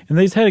 basically, and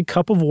they just had a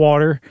cup of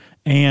water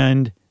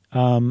and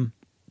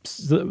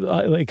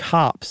like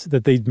hops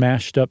that they'd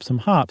mashed up, some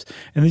hops,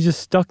 and they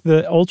just stuck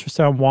the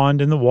ultrasound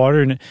wand in the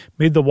water, and it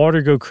made the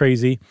water go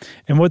crazy.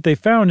 And what they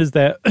found is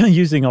that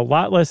using a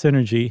lot less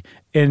energy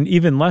and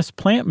even less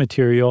plant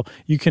material,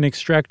 you can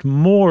extract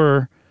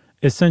more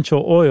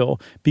essential oil,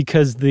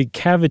 because the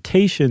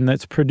cavitation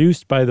that's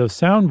produced by those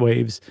sound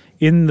waves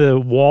in the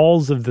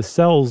walls of the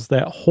cells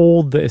that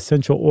hold the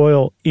essential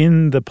oil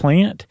in the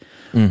plant,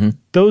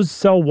 those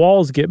cell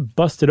walls get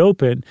busted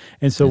open,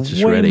 and so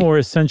way more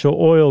essential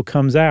oil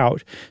comes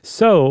out.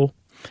 So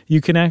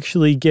you can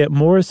actually get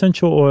more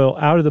essential oil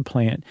out of the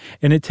plant,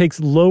 and it takes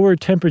lower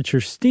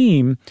temperature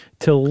steam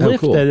to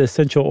lift that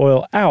essential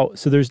oil out,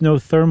 so there's no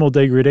thermal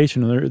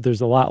degradation.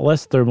 There's a lot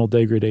less thermal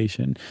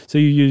degradation. So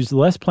you use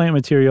less plant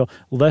material,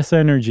 less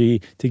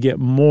energy to get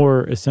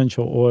more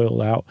essential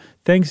oil out,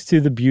 thanks to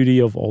the beauty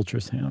of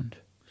ultrasound.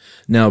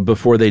 Now,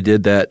 before they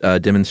did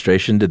that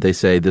demonstration, did they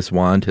say this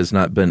wand has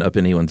not been up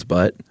anyone's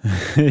butt?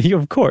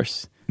 Of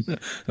course.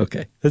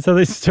 Okay. That's how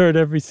they start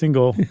every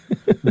single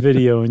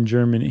video in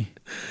Germany.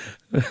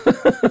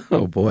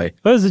 Oh, boy.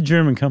 That was a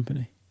German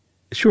company.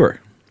 Sure.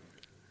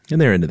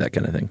 And they're into that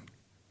kind of thing.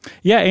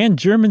 Yeah, and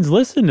Germans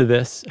listen to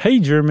this. Hey,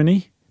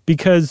 Germany,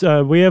 because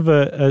we have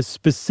a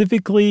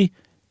specifically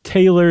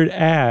tailored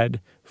ad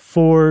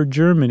for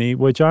Germany,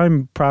 which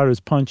I'm proud as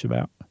punch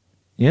about.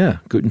 Yeah.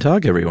 Guten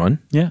Tag, everyone.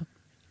 Yeah.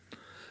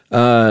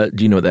 Do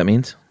you know what that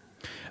means?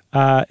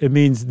 It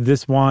means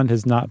this wand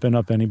has not been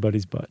up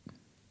anybody's butt.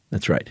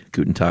 That's right.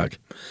 Guten Tag.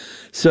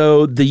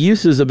 So the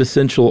uses of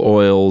essential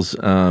oils,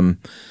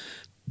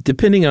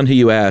 depending on who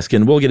you ask,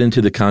 and we'll get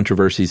into the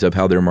controversies of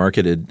how they're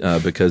marketed,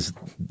 because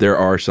there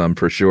are some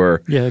for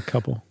sure. Yeah, a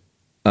couple.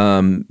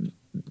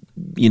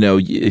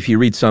 If you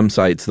read some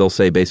sites, they'll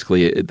say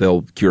basically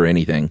they'll cure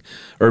anything,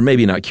 or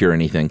maybe not cure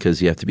anything,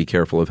 because you have to be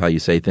careful of how you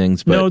say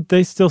things. But no,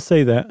 they still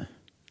say that.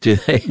 Do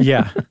they?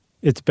 Yeah,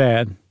 it's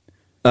bad.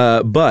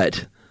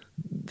 But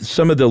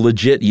some of the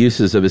legit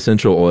uses of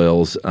essential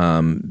oils,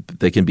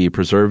 they can be a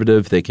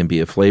preservative, they can be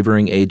a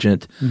flavoring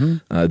agent.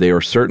 They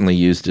are certainly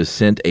used as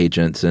scent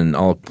agents and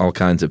all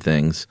kinds of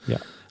things. Yeah.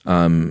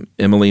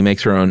 Emily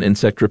makes her own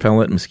insect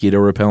repellent, mosquito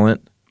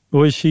repellent.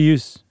 What does she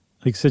use?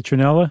 Like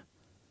citronella?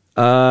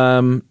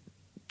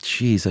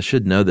 Geez, I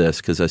should know this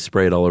because I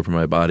spray it all over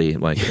my body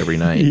like every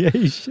night. Yeah,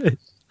 you should.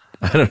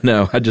 I don't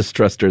know. I just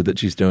trust her that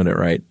she's doing it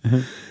right.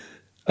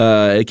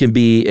 It can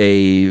be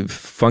a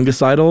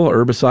fungicidal,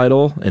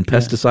 herbicidal, and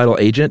pesticidal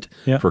agent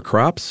for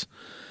crops.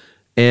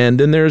 And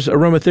then there's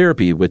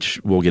aromatherapy, which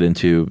we'll get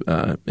into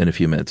in a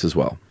few minutes as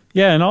well.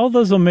 Yeah, and all of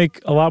those will make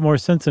a lot more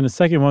sense in a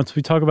second once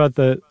we talk about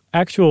the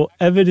actual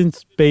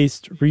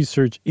evidence-based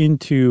research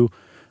into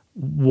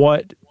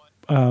what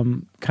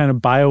kind of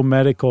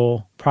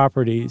biomedical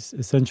properties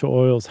essential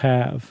oils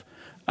have.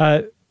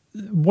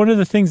 One of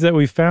the things that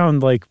we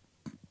found like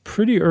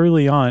pretty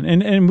early on,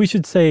 and we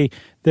should say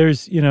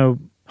there's,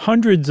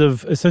 hundreds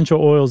of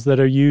essential oils that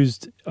are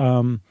used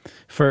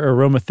for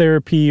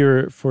aromatherapy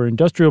or for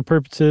industrial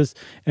purposes,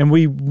 and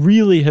we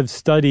really have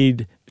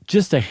studied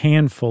just a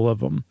handful of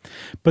them.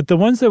 But the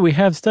ones that we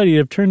have studied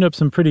have turned up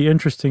some pretty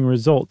interesting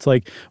results.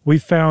 Like we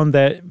found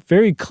that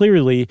very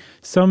clearly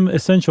some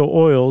essential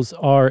oils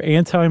are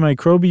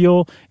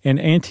antimicrobial and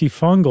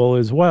antifungal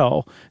as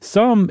well.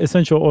 Some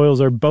essential oils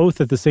are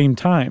both at the same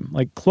time.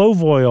 Like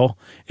clove oil,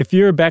 if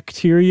you're a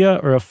bacteria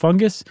or a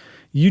fungus,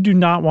 you do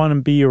not want to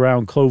be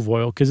around clove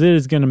oil because it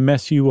is going to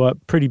mess you up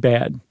pretty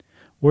bad.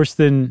 Worse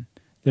than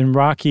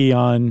Rocky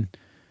on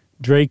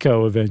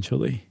Draco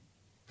eventually.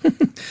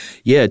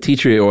 Yeah, tea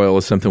tree oil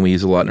is something we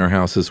use a lot in our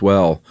house as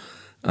well,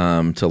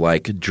 to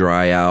like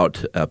dry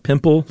out a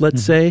pimple,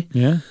 let's say,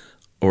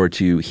 or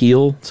to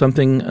heal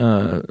something,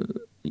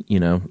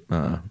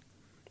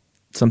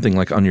 something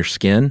like on your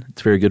skin.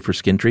 It's very good for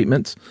skin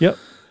treatments. Yep.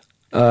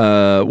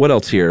 What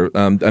else here?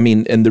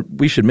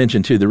 We should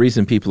mention too, the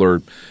reason people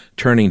are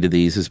turning to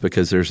these is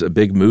because there's a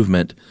big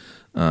movement,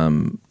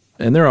 and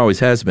there always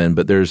has been,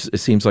 but it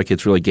seems like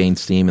it's really gained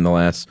steam in the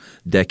last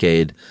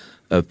decade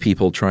of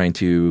people trying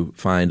to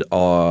find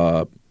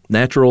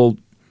natural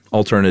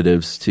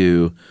alternatives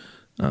to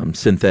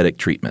synthetic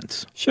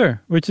treatments. Sure,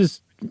 which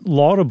is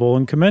laudable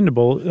and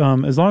commendable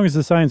as long as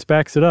the science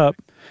backs it up.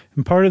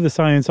 And part of the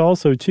science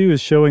also, too,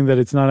 is showing that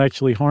it's not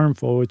actually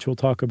harmful, which we'll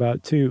talk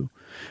about, too.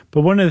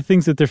 But one of the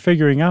things that they're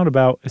figuring out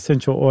about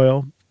essential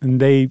oil,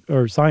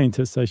 or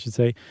scientists, I should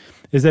say,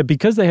 is that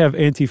because they have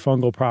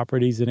antifungal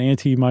properties and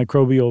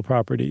antimicrobial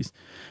properties,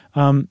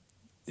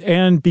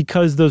 and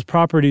because those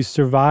properties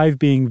survive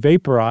being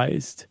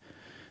vaporized,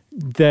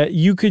 that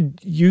you could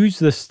use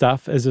this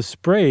stuff as a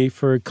spray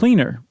for a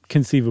cleaner,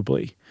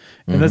 conceivably.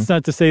 And that's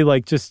not to say,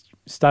 like, just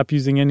stop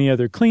using any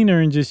other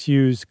cleaner and just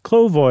use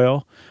clove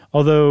oil,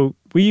 although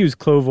we use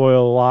clove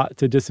oil a lot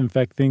to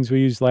disinfect things. We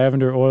use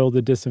lavender oil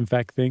to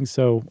disinfect things.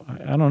 So,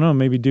 I don't know,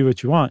 maybe do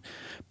what you want.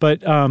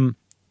 But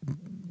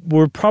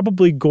we're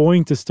probably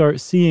going to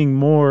start seeing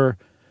more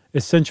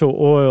essential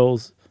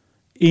oils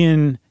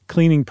in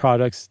cleaning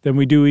products than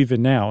we do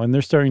even now, and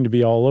they're starting to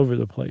be all over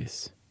the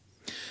place.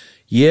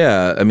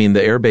 Yeah, I mean,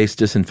 the air-based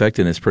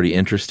disinfectant is pretty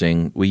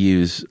interesting. We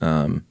use,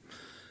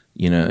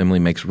 Emily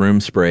makes room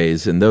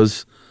sprays, and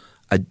those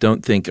I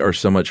don't think are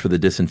so much for the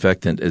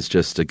disinfectant as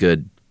just a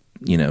good,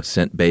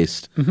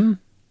 scent-based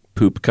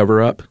poop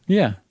cover-up.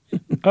 Yeah.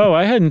 Oh,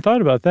 I hadn't thought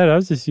about that. I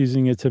was just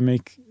using it to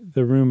make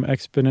the room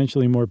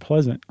exponentially more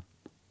pleasant.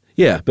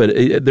 Yeah, but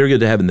they're good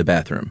to have in the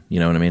bathroom. You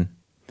know what I mean?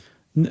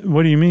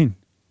 What do you mean?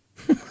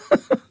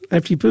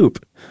 After you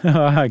poop.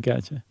 Oh, I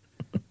gotcha.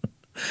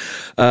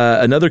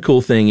 Another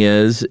cool thing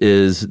is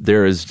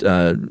there is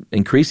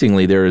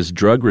increasingly there is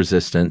drug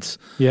resistance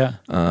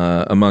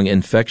among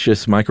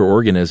infectious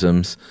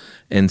microorganisms,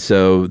 and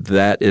so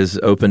that has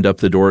opened up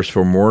the doors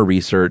for more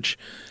research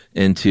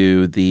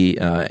into the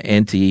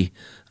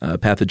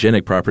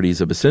anti-pathogenic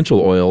properties of essential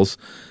oils,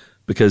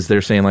 because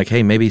they're saying like,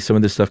 hey, maybe some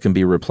of this stuff can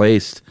be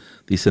replaced,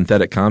 these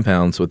synthetic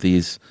compounds, with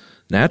these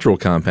natural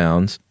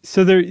compounds.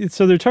 So they're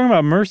talking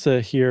about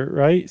MRSA here,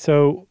 right?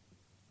 So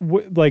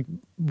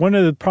one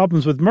of the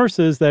problems with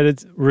MRSA is that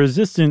it's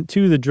resistant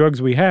to the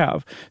drugs we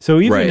have.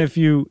 So even if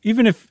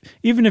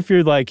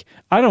you're like,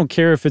 I don't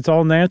care if it's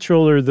all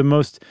natural or the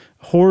most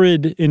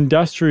horrid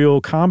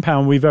industrial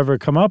compound we've ever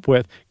come up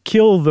with,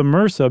 kill the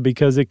MRSA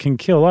because it can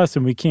kill us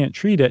and we can't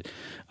treat it.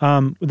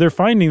 They're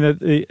finding that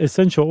the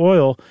essential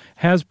oil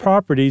has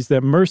properties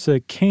that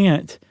MRSA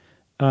can't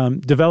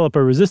develop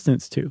a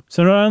resistance to.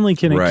 So not only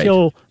can it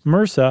kill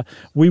MRSA,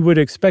 we would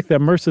expect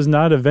that MRSA is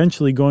not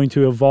eventually going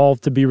to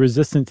evolve to be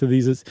resistant to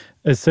these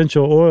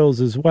essential oils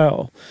as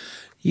well.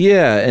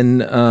 Yeah,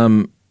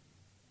 and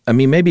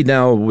maybe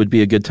now would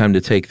be a good time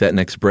to take that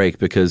next break,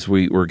 because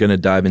we're going to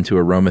dive into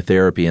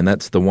aromatherapy, and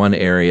that's the one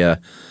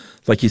area,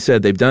 like you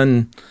said, they've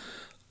done,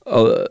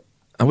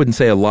 I wouldn't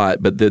say a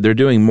lot, but they're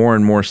doing more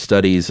and more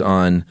studies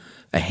on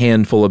a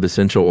handful of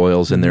essential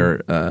oils and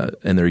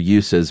their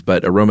uses,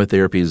 but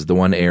aromatherapy is the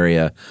one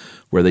area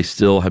where they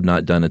still have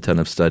not done a ton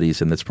of studies,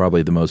 and that's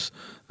probably the most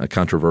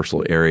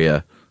controversial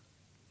area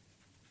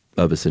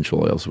of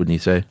essential oils, wouldn't you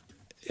say?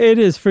 It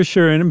is for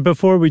sure. And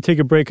before we take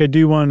a break, I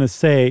do want to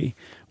say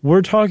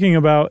we're talking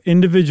about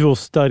individual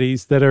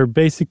studies that are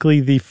basically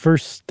the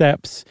first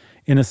steps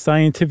in a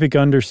scientific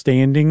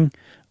understanding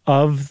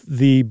of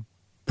the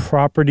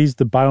properties,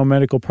 the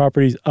biomedical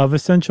properties of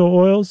essential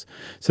oils.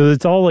 So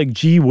it's all like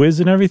gee whiz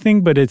and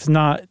everything, but it's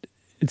not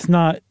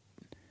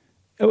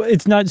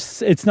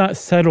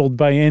settled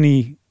by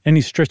any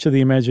stretch of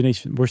the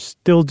imagination. We're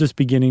still just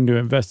beginning to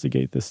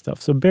investigate this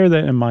stuff. So bear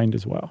that in mind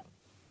as well.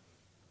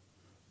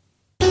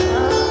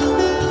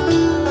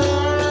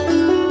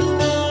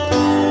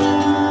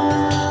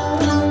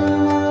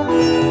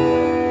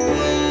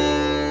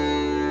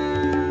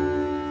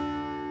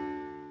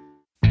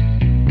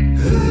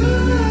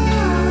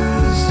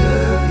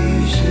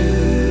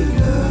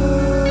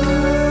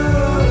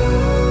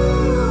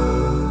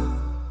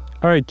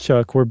 All right,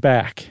 Chuck, we're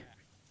back.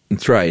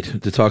 That's right,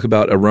 to talk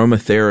about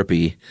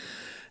aromatherapy.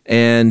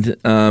 And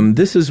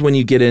this is when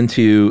you get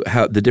into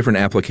how the different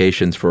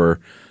applications for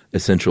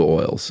essential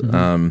oils.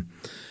 And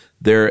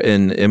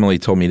Emily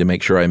told me to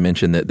make sure I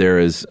mentioned that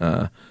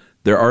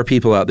there are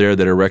people out there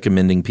that are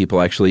recommending people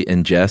actually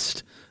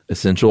ingest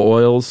essential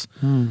oils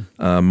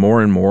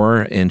more and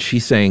more, and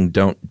she's saying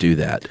don't do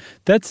that.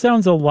 That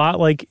sounds a lot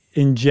like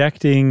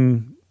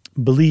injecting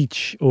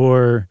bleach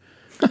or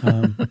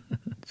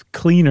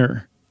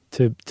cleaner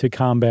to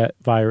combat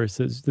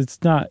viruses.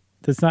 That's not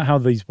how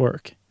these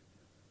work.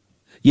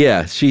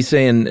 Yeah, she's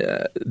saying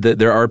that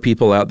there are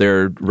people out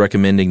there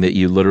recommending that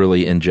you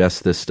literally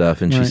ingest this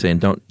stuff, and she's saying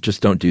don't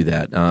do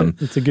that.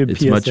 It's a good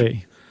PSA.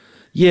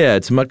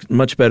 It's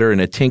much better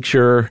in a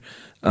tincture,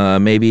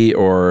 maybe,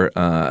 or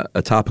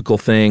a topical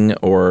thing,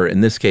 or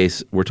in this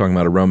case, we're talking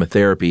about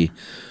aromatherapy,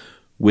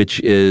 which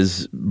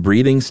is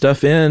breathing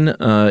stuff in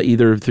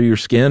either through your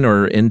skin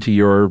or into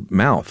your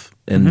mouth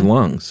and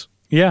lungs.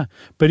 Yeah,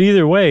 but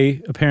either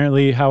way,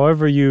 apparently,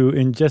 however you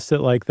ingest it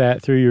like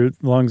that through your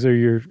lungs or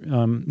your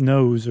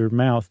nose or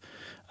mouth,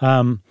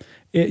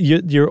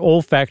 your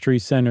olfactory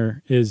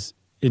center is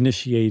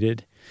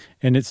initiated,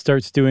 and it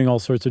starts doing all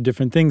sorts of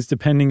different things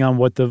depending on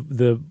what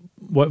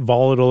what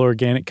volatile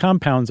organic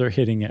compounds are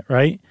hitting it,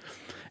 right?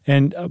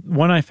 And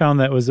one I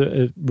found that was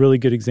a really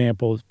good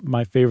example,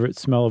 my favorite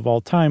smell of all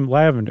time,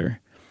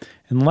 lavender.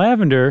 And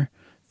lavender,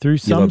 through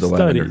some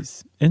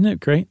studies, isn't it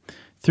great?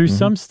 Through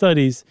some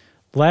studies,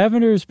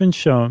 lavender has been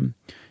shown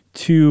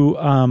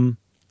to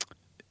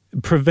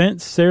prevent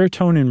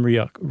serotonin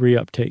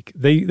reuptake.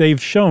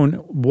 They've shown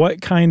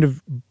what kind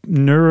of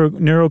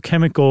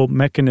neurochemical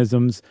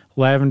mechanisms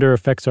lavender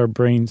affects our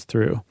brains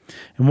through.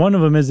 And one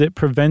of them is it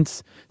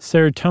prevents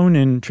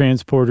serotonin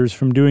transporters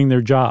from doing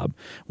their job.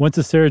 Once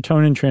a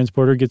serotonin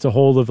transporter gets a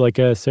hold of like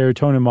a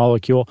serotonin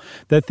molecule,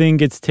 that thing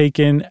gets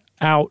taken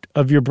out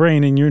of your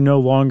brain and you're no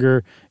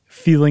longer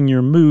feeling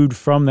your mood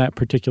from that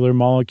particular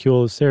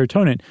molecule of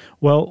serotonin.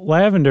 Well,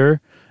 lavender,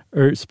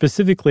 or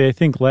specifically I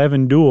think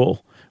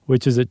lavendul,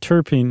 which is a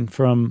terpene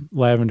from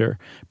lavender,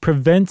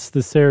 prevents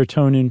the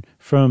serotonin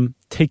from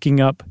taking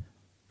up,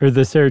 or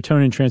the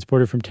serotonin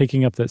transporter from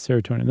taking up that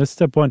serotonin. That's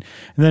step one.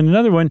 And then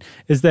another one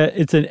is that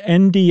it's an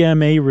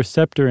NMDA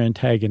receptor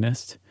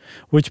antagonist,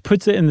 which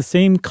puts it in the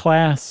same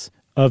class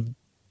of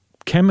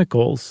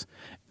chemicals,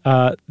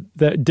 that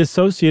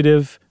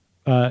dissociative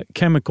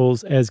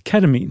chemicals as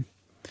ketamine.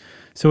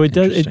 So it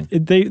does.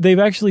 They've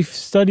actually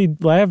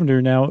studied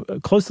lavender now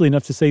closely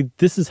enough to say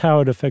this is how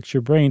it affects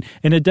your brain,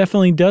 and it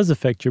definitely does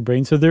affect your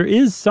brain. So there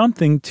is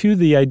something to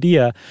the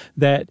idea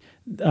that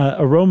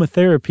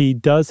aromatherapy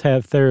does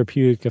have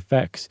therapeutic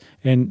effects,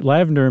 and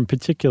lavender in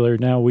particular.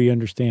 Now we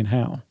understand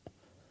how.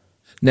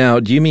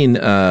 Now, do you mean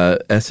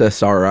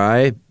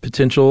SSRI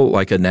potential,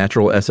 like a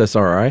natural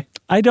SSRI?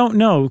 I don't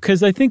know,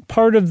 because I think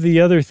part of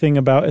the other thing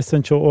about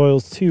essential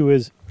oils too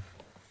is,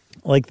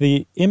 like,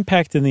 the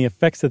impact and the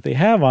effects that they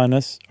have on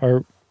us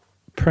are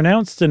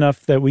pronounced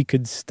enough that we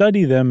could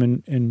study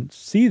them and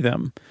see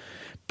them.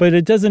 But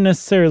it doesn't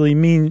necessarily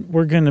mean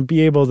we're going to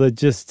be able to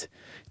just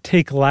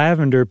take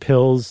lavender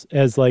pills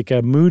as like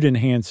a mood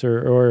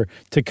enhancer or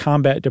to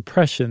combat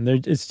depression.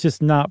 It's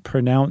just not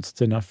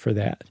pronounced enough for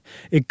that.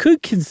 It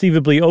could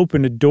conceivably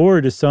open a door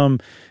to some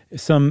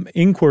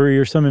inquiry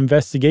or some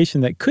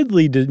investigation that could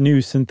lead to new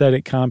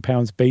synthetic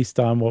compounds based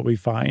on what we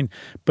find.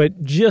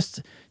 But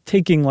just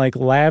taking like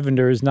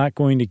lavender is not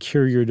going to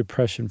cure your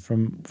depression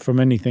from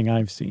anything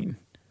I've seen.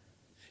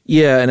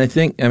 Yeah, and I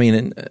think,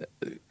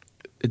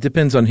 it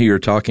depends on who you're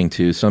talking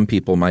to. Some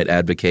people might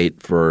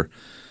advocate for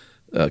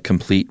a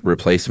complete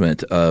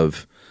replacement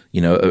of,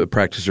 a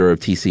practitioner of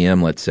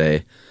TCM, let's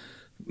say,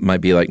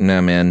 might be like, nah,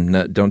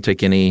 man, don't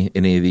take any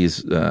of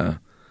these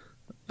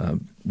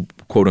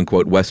quote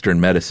unquote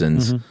Western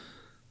medicines. Mm-hmm.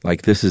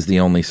 Like, this is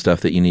the only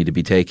stuff that you need to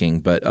be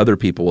taking. But other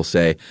people will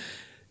say,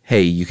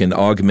 hey, you can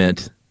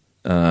augment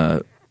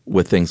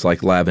with things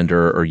like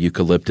lavender or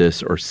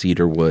eucalyptus or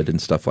cedar wood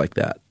and stuff like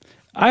that.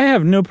 I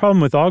have no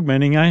problem with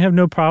augmenting. I have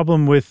no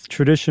problem with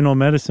traditional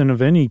medicine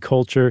of any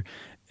culture.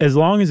 As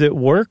long as it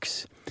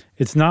works,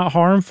 it's not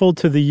harmful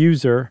to the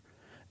user,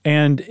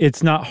 and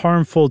it's not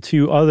harmful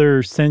to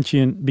other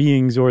sentient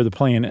beings or the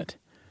planet.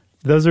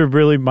 Those are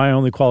really my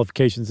only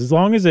qualifications. As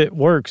long as it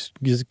works,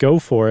 just go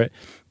for it.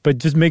 But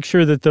just make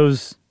sure that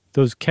those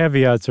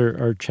caveats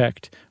are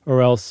checked,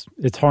 or else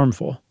it's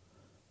harmful.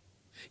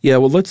 Yeah,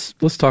 well, let's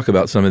talk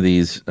about some of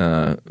these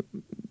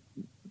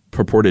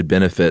purported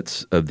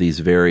benefits of these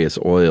various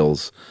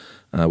oils.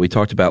 We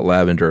talked about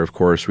lavender, of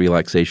course.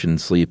 Relaxation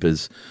and sleep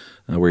is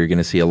where you're going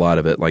to see a lot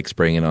of it, like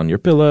spraying it on your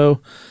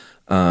pillow.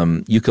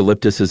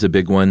 Eucalyptus is a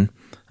big one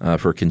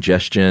for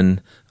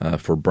congestion,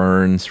 for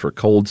burns, for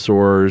cold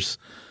sores,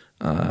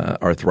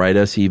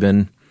 arthritis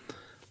even.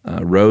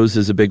 Rose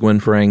is a big one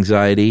for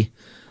anxiety.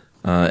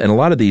 And a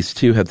lot of these,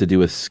 too, have to do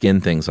with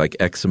skin things like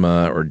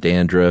eczema or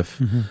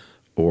dandruff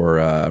or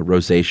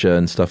rosacea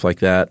and stuff like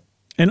that.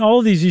 And all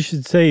of these, you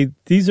should say,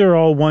 these are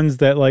all ones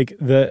that like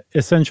the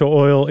essential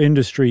oil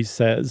industry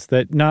says,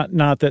 that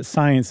not that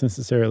science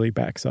necessarily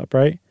backs up,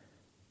 right?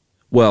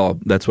 Well,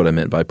 that's what I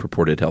meant by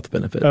purported health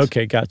benefits.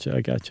 Okay, gotcha.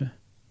 I gotcha.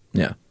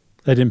 Yeah.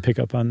 I didn't pick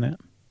up on that.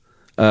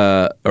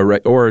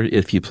 Or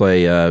if you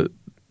play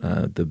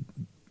the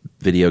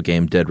video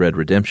game Dead Red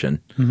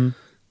Redemption,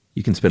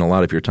 you can spend a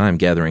lot of your time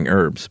gathering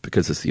herbs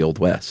because it's the Old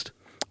West.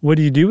 What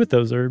do you do with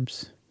those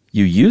herbs?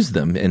 You use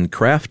them and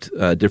craft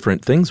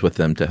different things with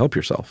them to help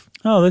yourself.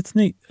 Oh, that's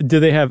neat. Do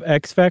they have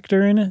X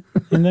Factor in it,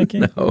 in that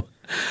game? No.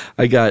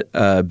 I got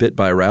bit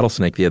by a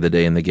rattlesnake the other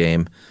day in the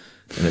game,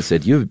 and it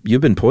said, you've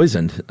been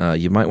poisoned.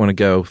 You might want to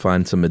go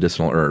find some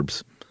medicinal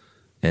herbs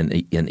and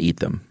eat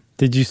them.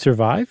 Did you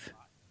survive?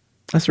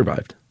 I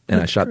survived,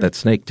 and I shot that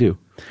snake, too.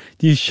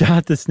 You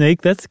shot the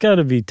snake? That's got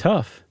to be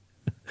tough.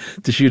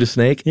 To shoot a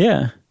snake?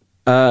 Yeah.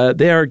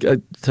 They are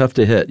tough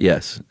to hit,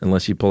 yes,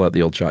 unless you pull out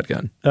the old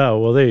shotgun. Oh,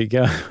 well, there you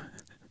go.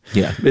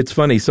 Yeah, it's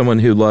funny. Someone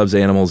who loves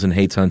animals and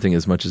hates hunting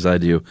as much as I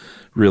do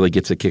really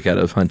gets a kick out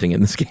of hunting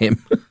in this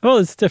game. Well,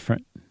 it's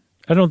different.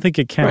 I don't think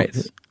it counts.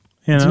 Right.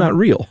 It's not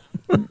real.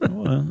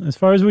 Well, as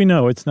far as we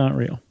know, it's not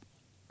real.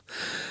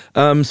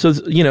 So,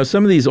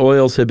 some of these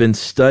oils have been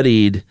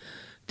studied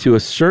to a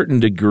certain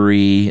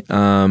degree,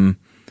 and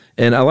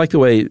I like the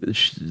way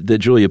that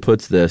Julia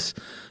puts this,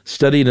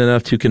 studied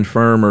enough to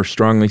confirm or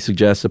strongly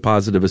suggest a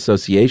positive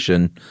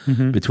association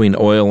between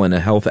oil and a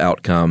health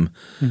outcome.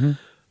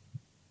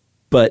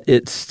 But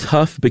it's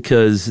tough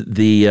because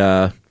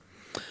and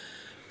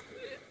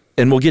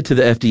we'll get to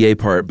the FDA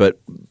part, but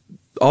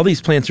all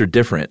these plants are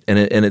different. And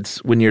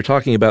it's when you're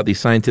talking about these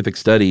scientific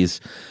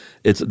studies,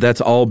 that's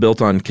all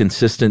built on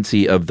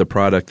consistency of the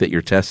product that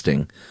you're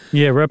testing.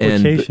 Yeah,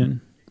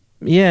 replication.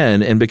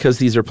 And because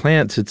these are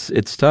plants,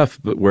 it's tough,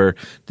 but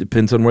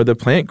depends on where the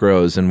plant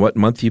grows and what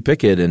month you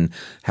pick it and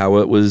how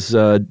it was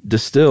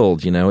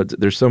distilled.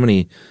 There's so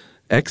many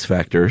X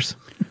factors.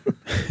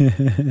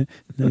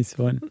 Nice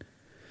one.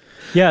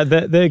 Yeah,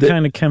 that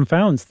kind of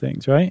confounds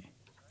things, right?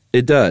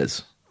 It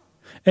does.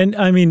 And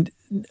I mean,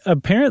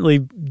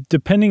 apparently,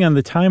 depending on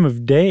the time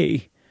of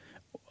day,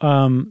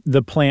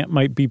 the plant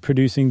might be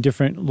producing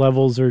different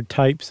levels or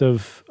types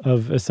of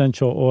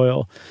essential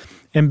oil.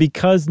 And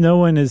because no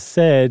one has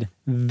said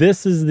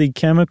this is the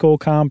chemical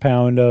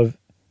compound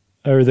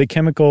or the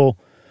chemical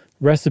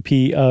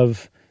recipe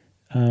of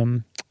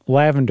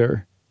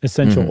lavender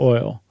essential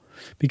oil,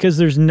 because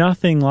there's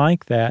nothing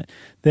like that,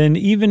 then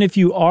even if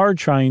you are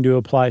trying to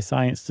apply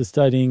science to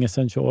studying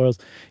essential oils,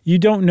 you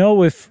don't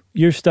know if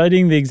you're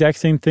studying the exact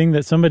same thing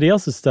that somebody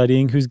else is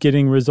studying who's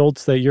getting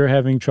results that you're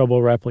having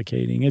trouble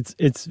replicating.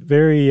 It's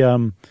very,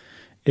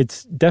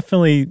 it's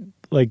definitely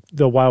like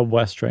the Wild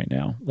West right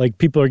now. Like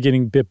people are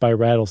getting bit by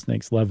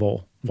rattlesnakes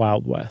level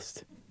Wild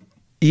West.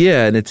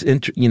 Yeah, and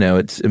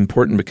it's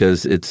important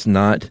because it's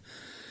not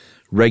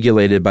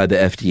regulated by the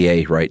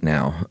FDA right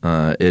now.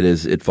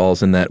 It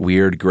falls in that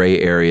weird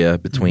gray area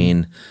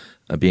between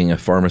being a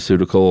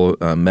pharmaceutical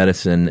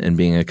medicine and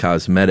being a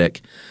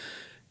cosmetic.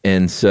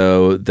 And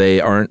so they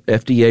aren't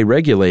FDA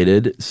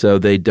regulated, so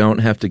they don't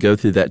have to go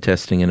through that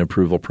testing and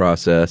approval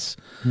process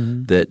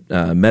that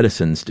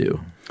medicines do.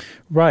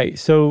 Right.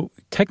 So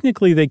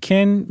technically they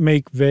can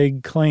make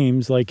vague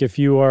claims, like if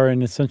you are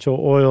an essential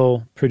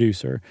oil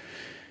producer,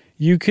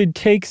 you could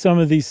take some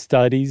of these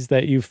studies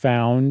that you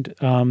found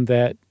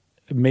that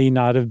may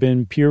not have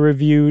been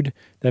peer-reviewed,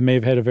 that may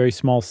have had a very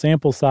small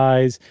sample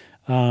size,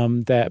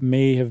 that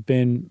may have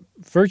been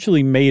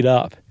virtually made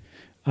up,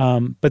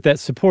 but that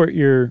support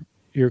your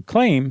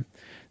claim,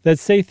 that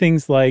say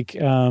things like,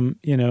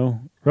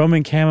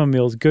 Roman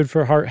chamomile is good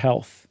for heart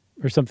health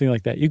or something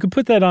like that. You could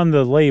put that on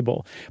the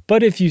label.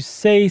 But if you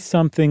say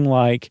something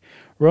like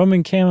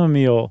Roman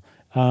chamomile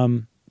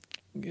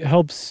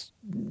helps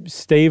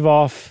stave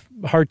off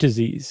heart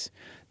disease,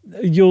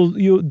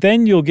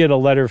 you'll get a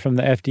letter from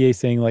the FDA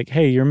saying like,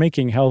 hey, you're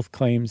making health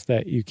claims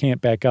that you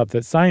can't back up,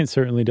 that science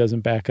certainly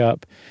doesn't back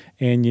up,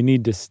 and you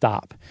need to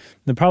stop.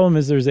 The problem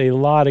is there's a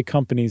lot of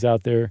companies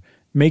out there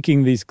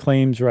making these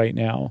claims right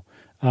now,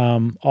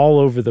 all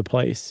over the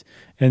place.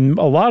 And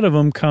a lot of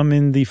them come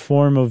in the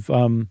form of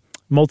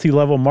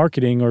multi-level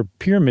marketing or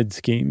pyramid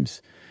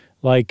schemes.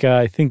 Like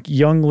I think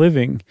Young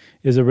Living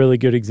is a really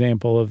good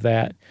example of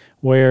that,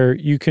 where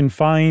you can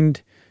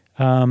find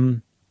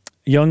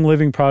Young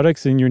Living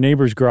products in your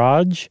neighbor's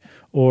garage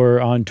or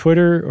on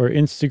Twitter or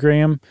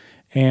Instagram,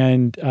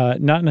 and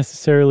not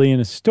necessarily in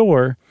a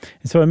store.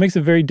 And so it makes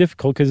it very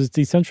difficult because it's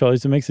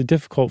decentralized. It makes it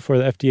difficult for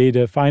the FDA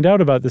to find out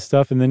about this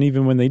stuff. And then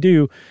even when they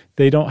do,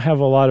 they don't have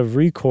a lot of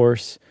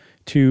recourse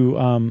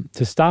to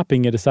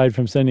stopping it, aside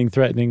from sending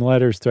threatening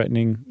letters,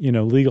 threatening,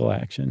 legal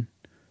action.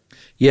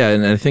 Yeah,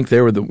 and I think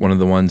they were one of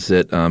the ones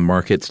that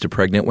markets to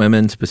pregnant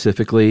women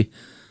specifically.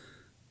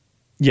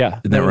 Yeah,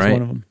 Isn't that right?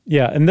 One of them.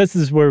 Yeah, and this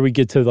is where we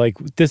get to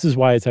this is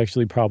why it's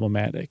actually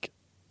problematic.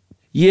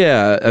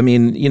 Yeah, I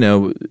mean,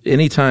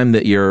 anytime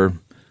that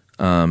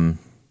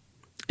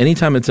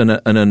anytime it's an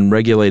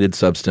unregulated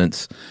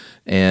substance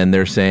and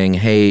they're saying,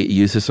 hey,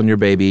 use this on your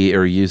baby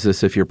or use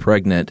this if you're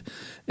pregnant,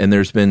 and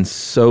there's been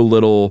so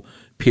little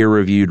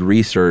peer-reviewed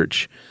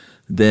research,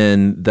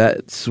 then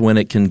that's when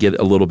it can get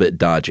a little bit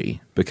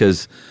dodgy,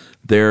 because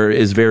there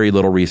is very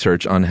little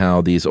research on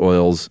how these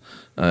oils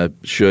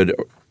should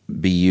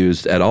be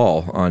used at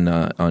all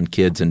on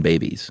kids and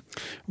babies.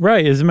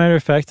 Right. As a matter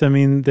of fact, I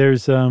mean,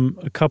 there's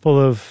a couple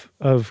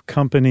of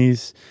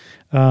companies.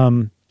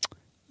 Let's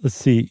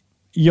see.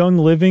 Young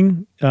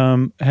Living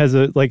has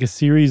a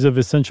series of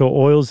essential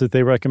oils that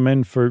they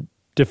recommend for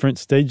different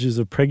stages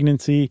of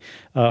pregnancy.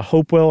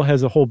 Hopewell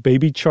has a whole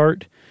baby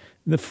chart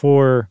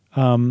for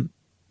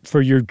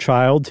your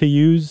child to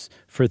use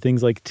for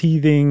things like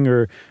teething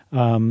or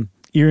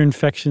ear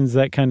infections,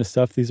 that kind of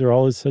stuff. These are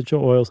all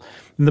essential oils.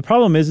 And the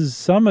problem is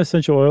some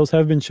essential oils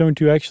have been shown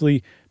to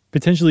actually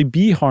potentially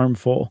be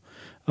harmful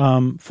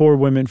for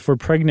women, for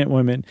pregnant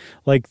women.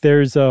 Like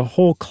there's a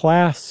whole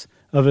class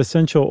of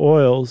essential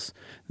oils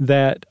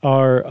that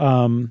are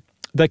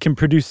that can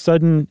produce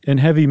sudden and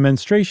heavy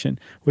menstruation,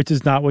 which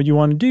is not what you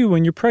want to do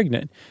when you're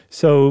pregnant.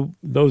 So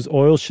those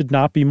oils should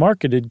not be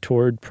marketed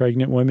toward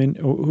pregnant women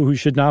who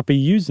should not be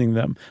using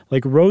them.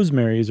 Like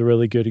rosemary is a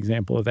really good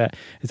example of that.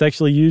 It's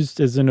actually used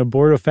as an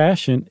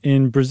abortifacient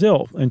in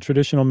Brazil, in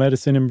traditional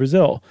medicine in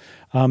Brazil,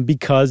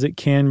 because it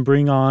can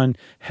bring on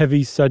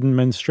heavy, sudden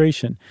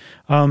menstruation.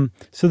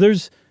 So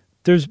there's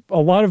a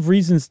lot of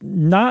reasons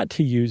not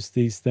to use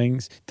these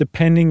things,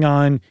 depending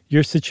on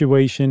your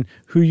situation,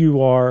 who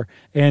you are.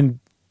 And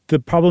the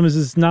problem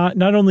is not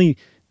only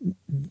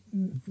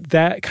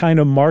that kind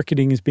of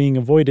marketing is being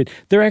avoided,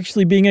 they're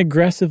actually being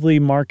aggressively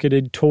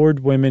marketed toward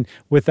women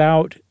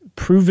without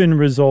proven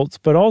results,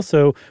 but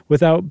also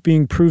without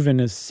being proven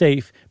as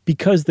safe,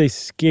 because they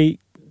skate,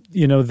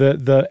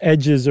 the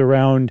edges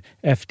around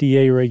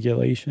FDA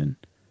regulation.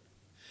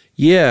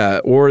 Yeah,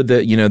 or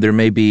that, there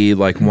may be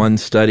like one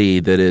study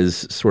that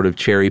is sort of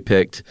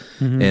cherry-picked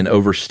and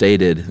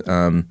overstated.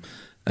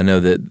 I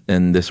know that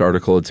in this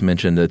article it's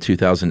mentioned a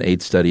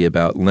 2008 study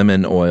about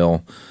lemon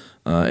oil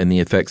and the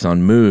effects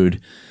on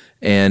mood.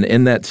 And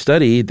in that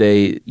study,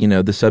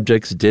 the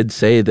subjects did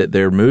say that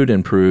their mood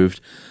improved,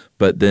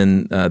 but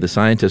then the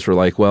scientists were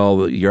like,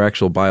 well, your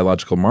actual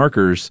biological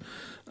markers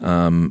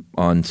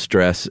on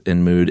stress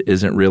and mood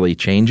isn't really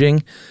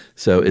changing.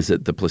 So is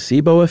it the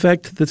placebo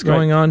effect that's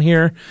going on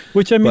here?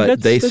 Which, I mean,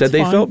 but they said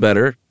they felt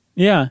better.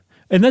 Yeah.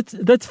 And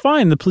that's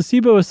fine. The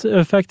placebo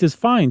effect is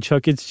fine,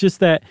 Chuck. It's just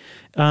that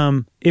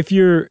if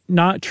you're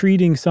not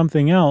treating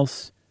something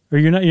else, or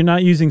you're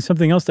not using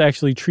something else to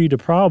actually treat a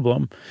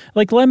problem,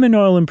 like lemon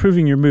oil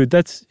improving your mood,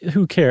 that's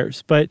who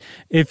cares. But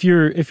if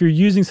you're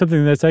using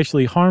something that's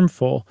actually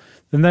harmful,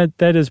 then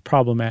that is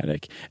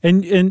problematic.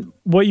 And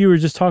what you were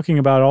just talking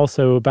about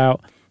also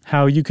about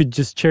how you could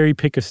just cherry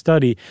pick a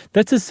study,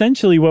 that's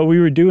essentially what we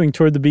were doing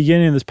toward the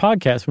beginning of this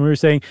podcast when we were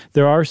saying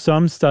there are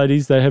some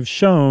studies that have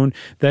shown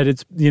that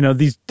it's,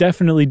 these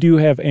definitely do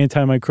have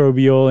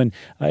antimicrobial and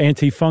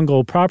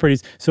antifungal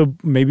properties. So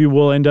maybe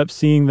we'll end up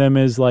seeing them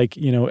as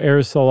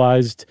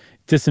aerosolized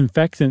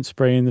disinfectant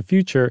spray in the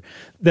future.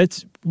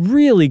 That's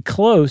really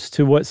close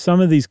to what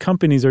some of these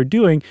companies are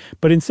doing,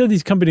 but instead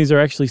these companies are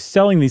actually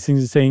selling these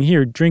things and saying,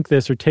 here, drink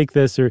this or take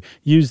this or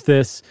use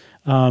this,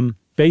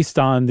 based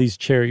on these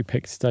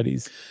cherry-picked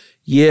studies.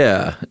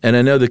 Yeah, and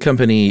I know the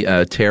company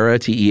Terra,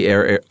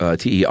 Terra,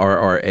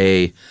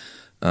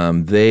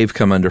 they've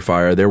come under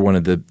fire. They're one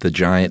of the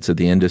giants of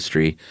the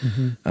industry.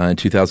 In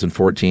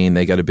 2014,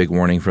 they got a big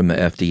warning from the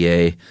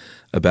FDA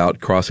about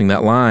crossing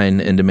that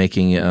line into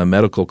making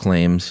medical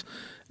claims,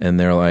 and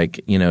they're like,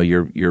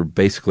 you're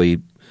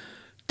basically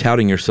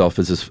touting yourself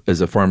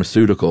as a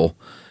pharmaceutical,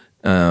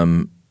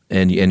 and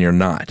you're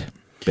not,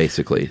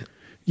 basically.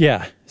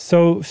 Yeah.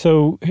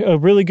 So a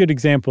really good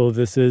example of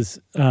this is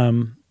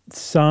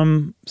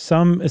some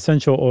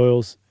essential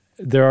oils.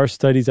 There are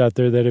studies out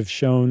there that have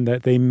shown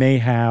that they may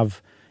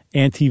have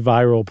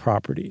antiviral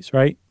properties,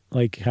 right?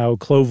 Like how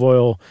clove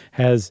oil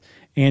has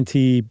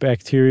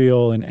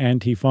antibacterial and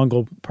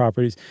antifungal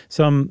properties.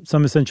 Some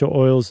essential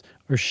oils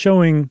are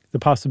showing the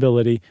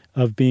possibility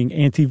of being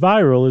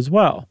antiviral as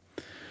well.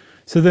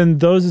 So then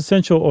those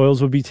essential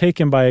oils would be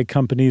taken by a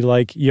company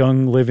like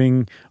Young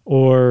Living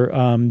or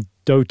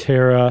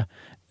doTERRA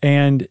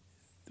and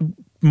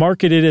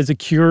marketed as a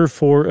cure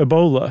for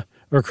Ebola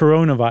or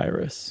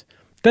coronavirus.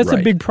 That's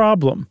Right. a big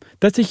problem.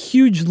 That's a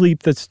huge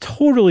leap that's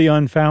totally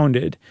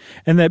unfounded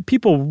and that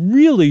people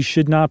really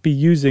should not be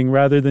using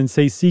rather than,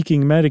 say,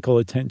 seeking medical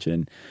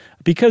attention.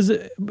 Because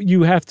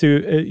you have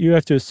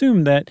to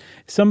assume that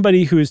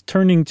somebody who is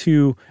turning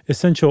to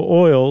essential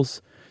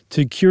oils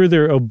to cure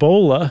their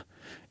Ebola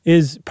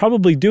is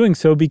probably doing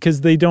so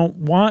because they don't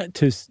want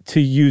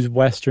to use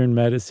Western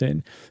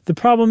medicine. The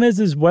problem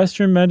is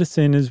Western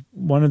medicine is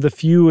one of the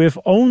few, if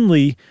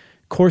only,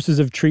 courses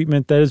of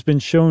treatment that has been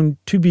shown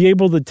to be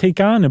able to take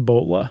on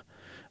Ebola,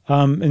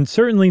 and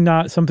certainly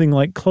not something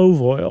like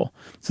clove oil.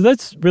 So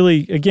that's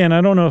really, again,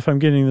 I don't know if I'm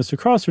getting this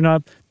across or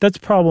not, that's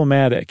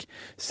problematic.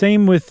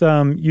 Same with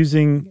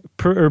using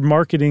or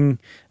marketing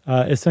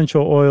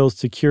essential oils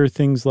to cure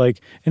things like,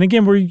 and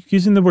again, we're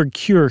using the word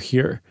cure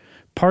here,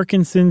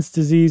 Parkinson's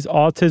disease,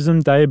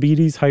 autism,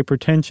 diabetes,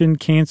 hypertension,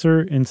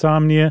 cancer,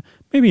 insomnia,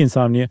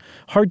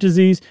 heart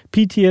disease,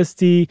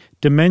 PTSD,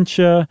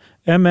 dementia,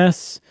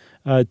 MS,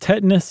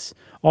 tetanus.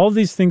 All of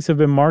these things have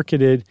been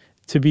marketed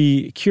to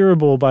be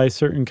curable by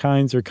certain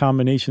kinds or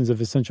combinations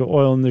of essential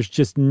oil, and there's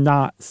just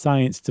not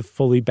science to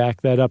fully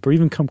back that up or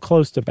even come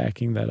close to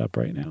backing that up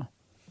right now.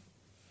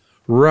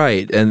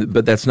 Right,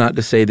 but that's not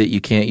to say that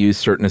you can't use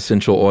certain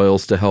essential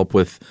oils to help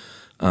with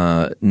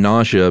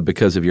nausea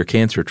because of your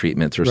cancer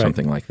treatments or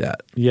something like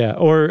that. Yeah,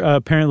 or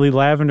apparently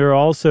lavender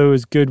also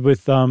is good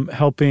with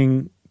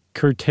helping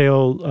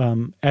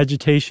curtail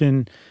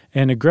agitation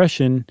and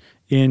aggression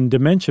in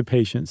dementia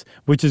patients,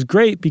 which is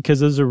great because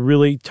those are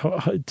really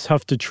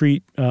tough to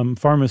treat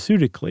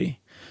pharmaceutically.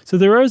 So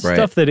there is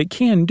stuff that it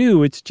can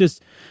do. It's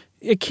just,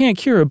 it can't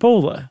cure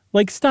Ebola.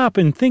 Like, stop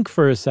and think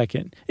for a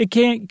second.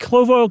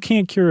 Clove oil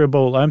can't cure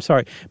Ebola. I'm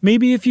sorry.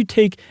 Maybe if you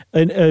take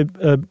an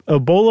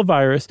Ebola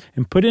virus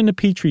and put it in a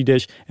petri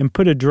dish and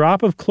put a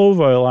drop of clove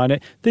oil on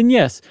it, then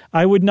yes,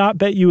 I would not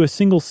bet you a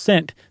single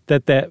cent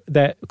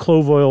that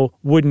clove oil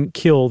wouldn't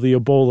kill the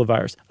Ebola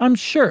virus. I'm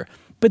sure.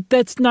 But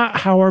that's not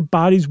how our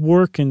bodies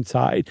work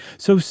inside.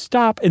 So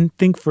stop and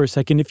think for a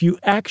second. If you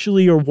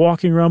actually are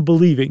walking around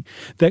believing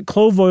that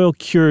clove oil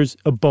cures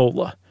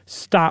Ebola,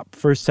 stop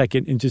for a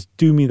second and just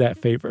do me that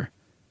favor.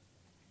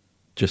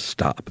 Just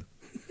stop.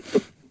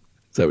 Is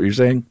that what you're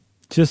saying?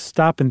 Just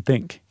stop and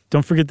think.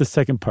 Don't forget the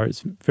second part.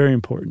 It's very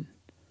important.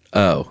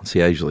 Oh,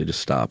 see, I usually just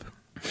stop.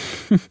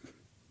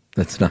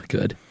 That's not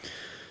good.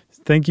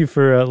 Thank you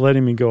for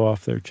letting me go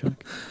off there, Chuck.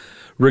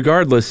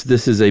 Regardless,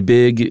 this is a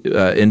big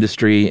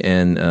industry,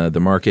 and the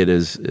market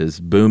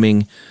is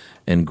booming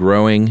and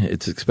growing.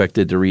 It's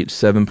expected to reach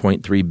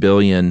 $7.3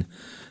 billion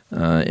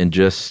in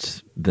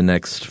just the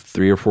next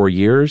 3 or 4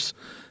 years,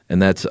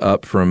 and that's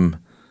up from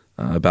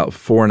about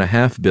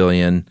 $4.5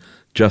 billion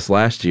just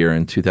last year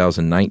in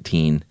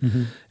 2019.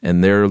 Mm-hmm.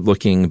 And they're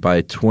looking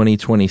by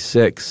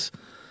 2026,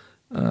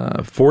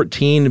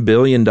 $14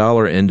 billion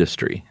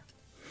industry.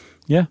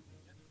 Yeah.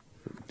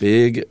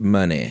 Big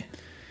money.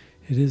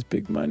 It is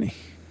big money.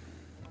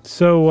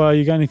 So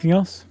you got anything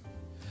else?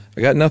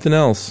 I got nothing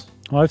else.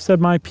 Well, I've said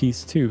my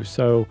piece too.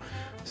 So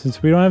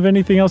since we don't have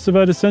anything else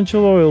about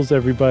essential oils,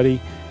 everybody,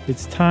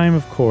 it's time,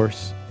 of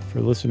course,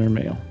 for listener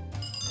mail.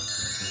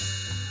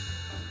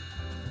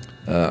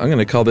 I'm going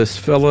to call this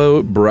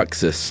fellow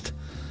Bruxist.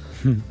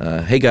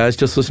 Hey guys,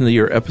 just listen to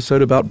your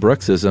episode about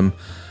bruxism.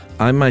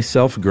 I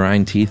myself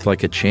grind teeth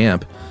like a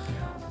champ,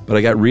 but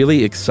I got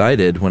really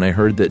excited when I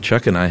heard that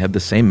Chuck and I have the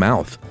same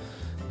mouth.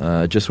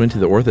 Just went to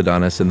the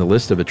orthodontist, and the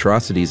list of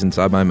atrocities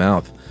inside my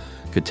mouth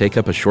could take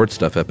up a short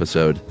stuff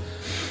episode.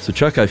 So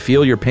Chuck, I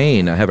feel your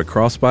pain. I have a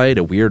crossbite,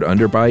 a weird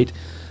underbite.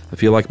 I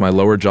feel like my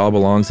lower jaw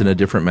belongs in a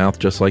different mouth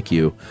just like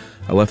you.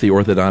 I left the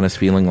orthodontist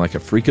feeling like a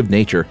freak of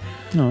nature.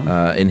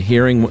 And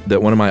hearing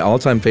that one of my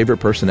all-time favorite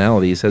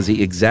personalities has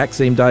the exact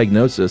same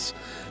diagnosis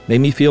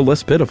made me feel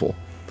less pitiful.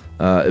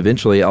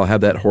 Eventually, I'll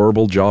have that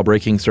horrible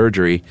jaw-breaking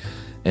surgery,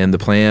 and the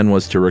plan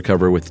was to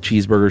recover with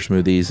cheeseburger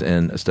smoothies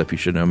and a Stuff You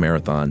Should Know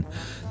marathon.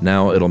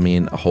 Now it'll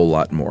mean a whole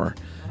lot more.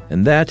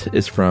 And that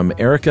is from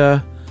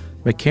Erica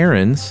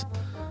McCarrans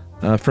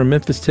from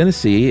Memphis,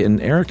 Tennessee. And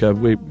Erica,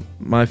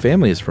 my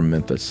family is from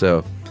Memphis,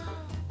 so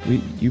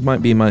you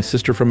might be my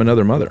sister from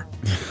another mother.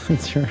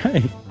 That's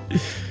right.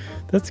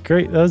 That's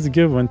great. That was a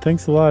good one.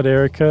 Thanks a lot,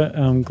 Erica.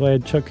 I'm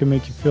glad Chuck can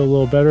make you feel a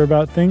little better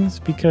about things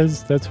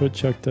because that's what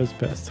Chuck does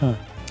best, huh?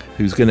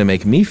 Who's going to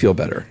make me feel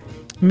better?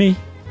 Me.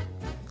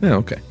 Oh,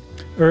 okay.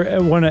 Or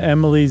one of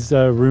Emily's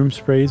room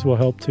sprays will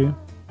help too.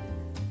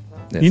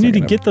 You need to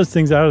get those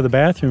things out of the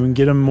bathroom and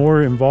get them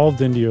more involved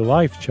into your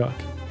life, Chuck.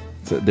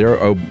 So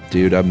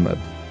dude, I'm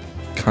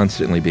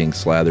constantly being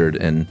slathered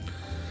and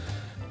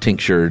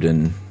tinctured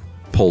and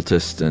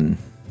poulticed and...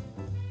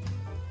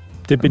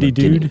 Dippity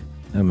dude?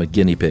 I'm a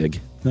guinea pig.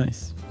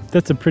 Nice.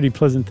 That's a pretty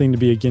pleasant thing to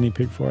be a guinea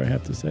pig for, I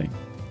have to say.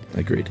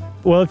 Agreed.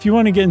 Well, if you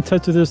want to get in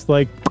touch with us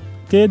like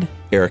did...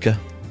 Erica.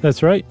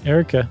 That's right,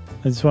 Erica.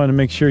 I just wanted to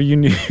make sure you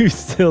knew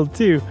still,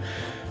 too.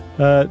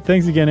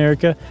 Thanks again,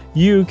 Erica.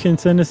 You can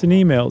send us an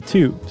email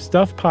to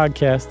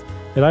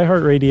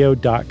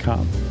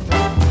stuffpodcast@iheartradio.com.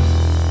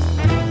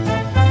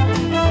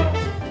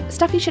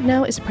 Stuff You Should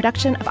Know is a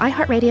production of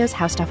iHeartRadio's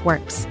How Stuff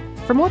Works.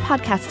 For more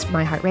podcasts from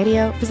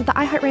iHeartRadio, visit the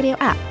iHeartRadio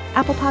app,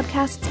 Apple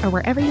Podcasts, or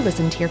wherever you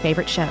listen to your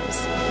favorite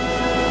shows.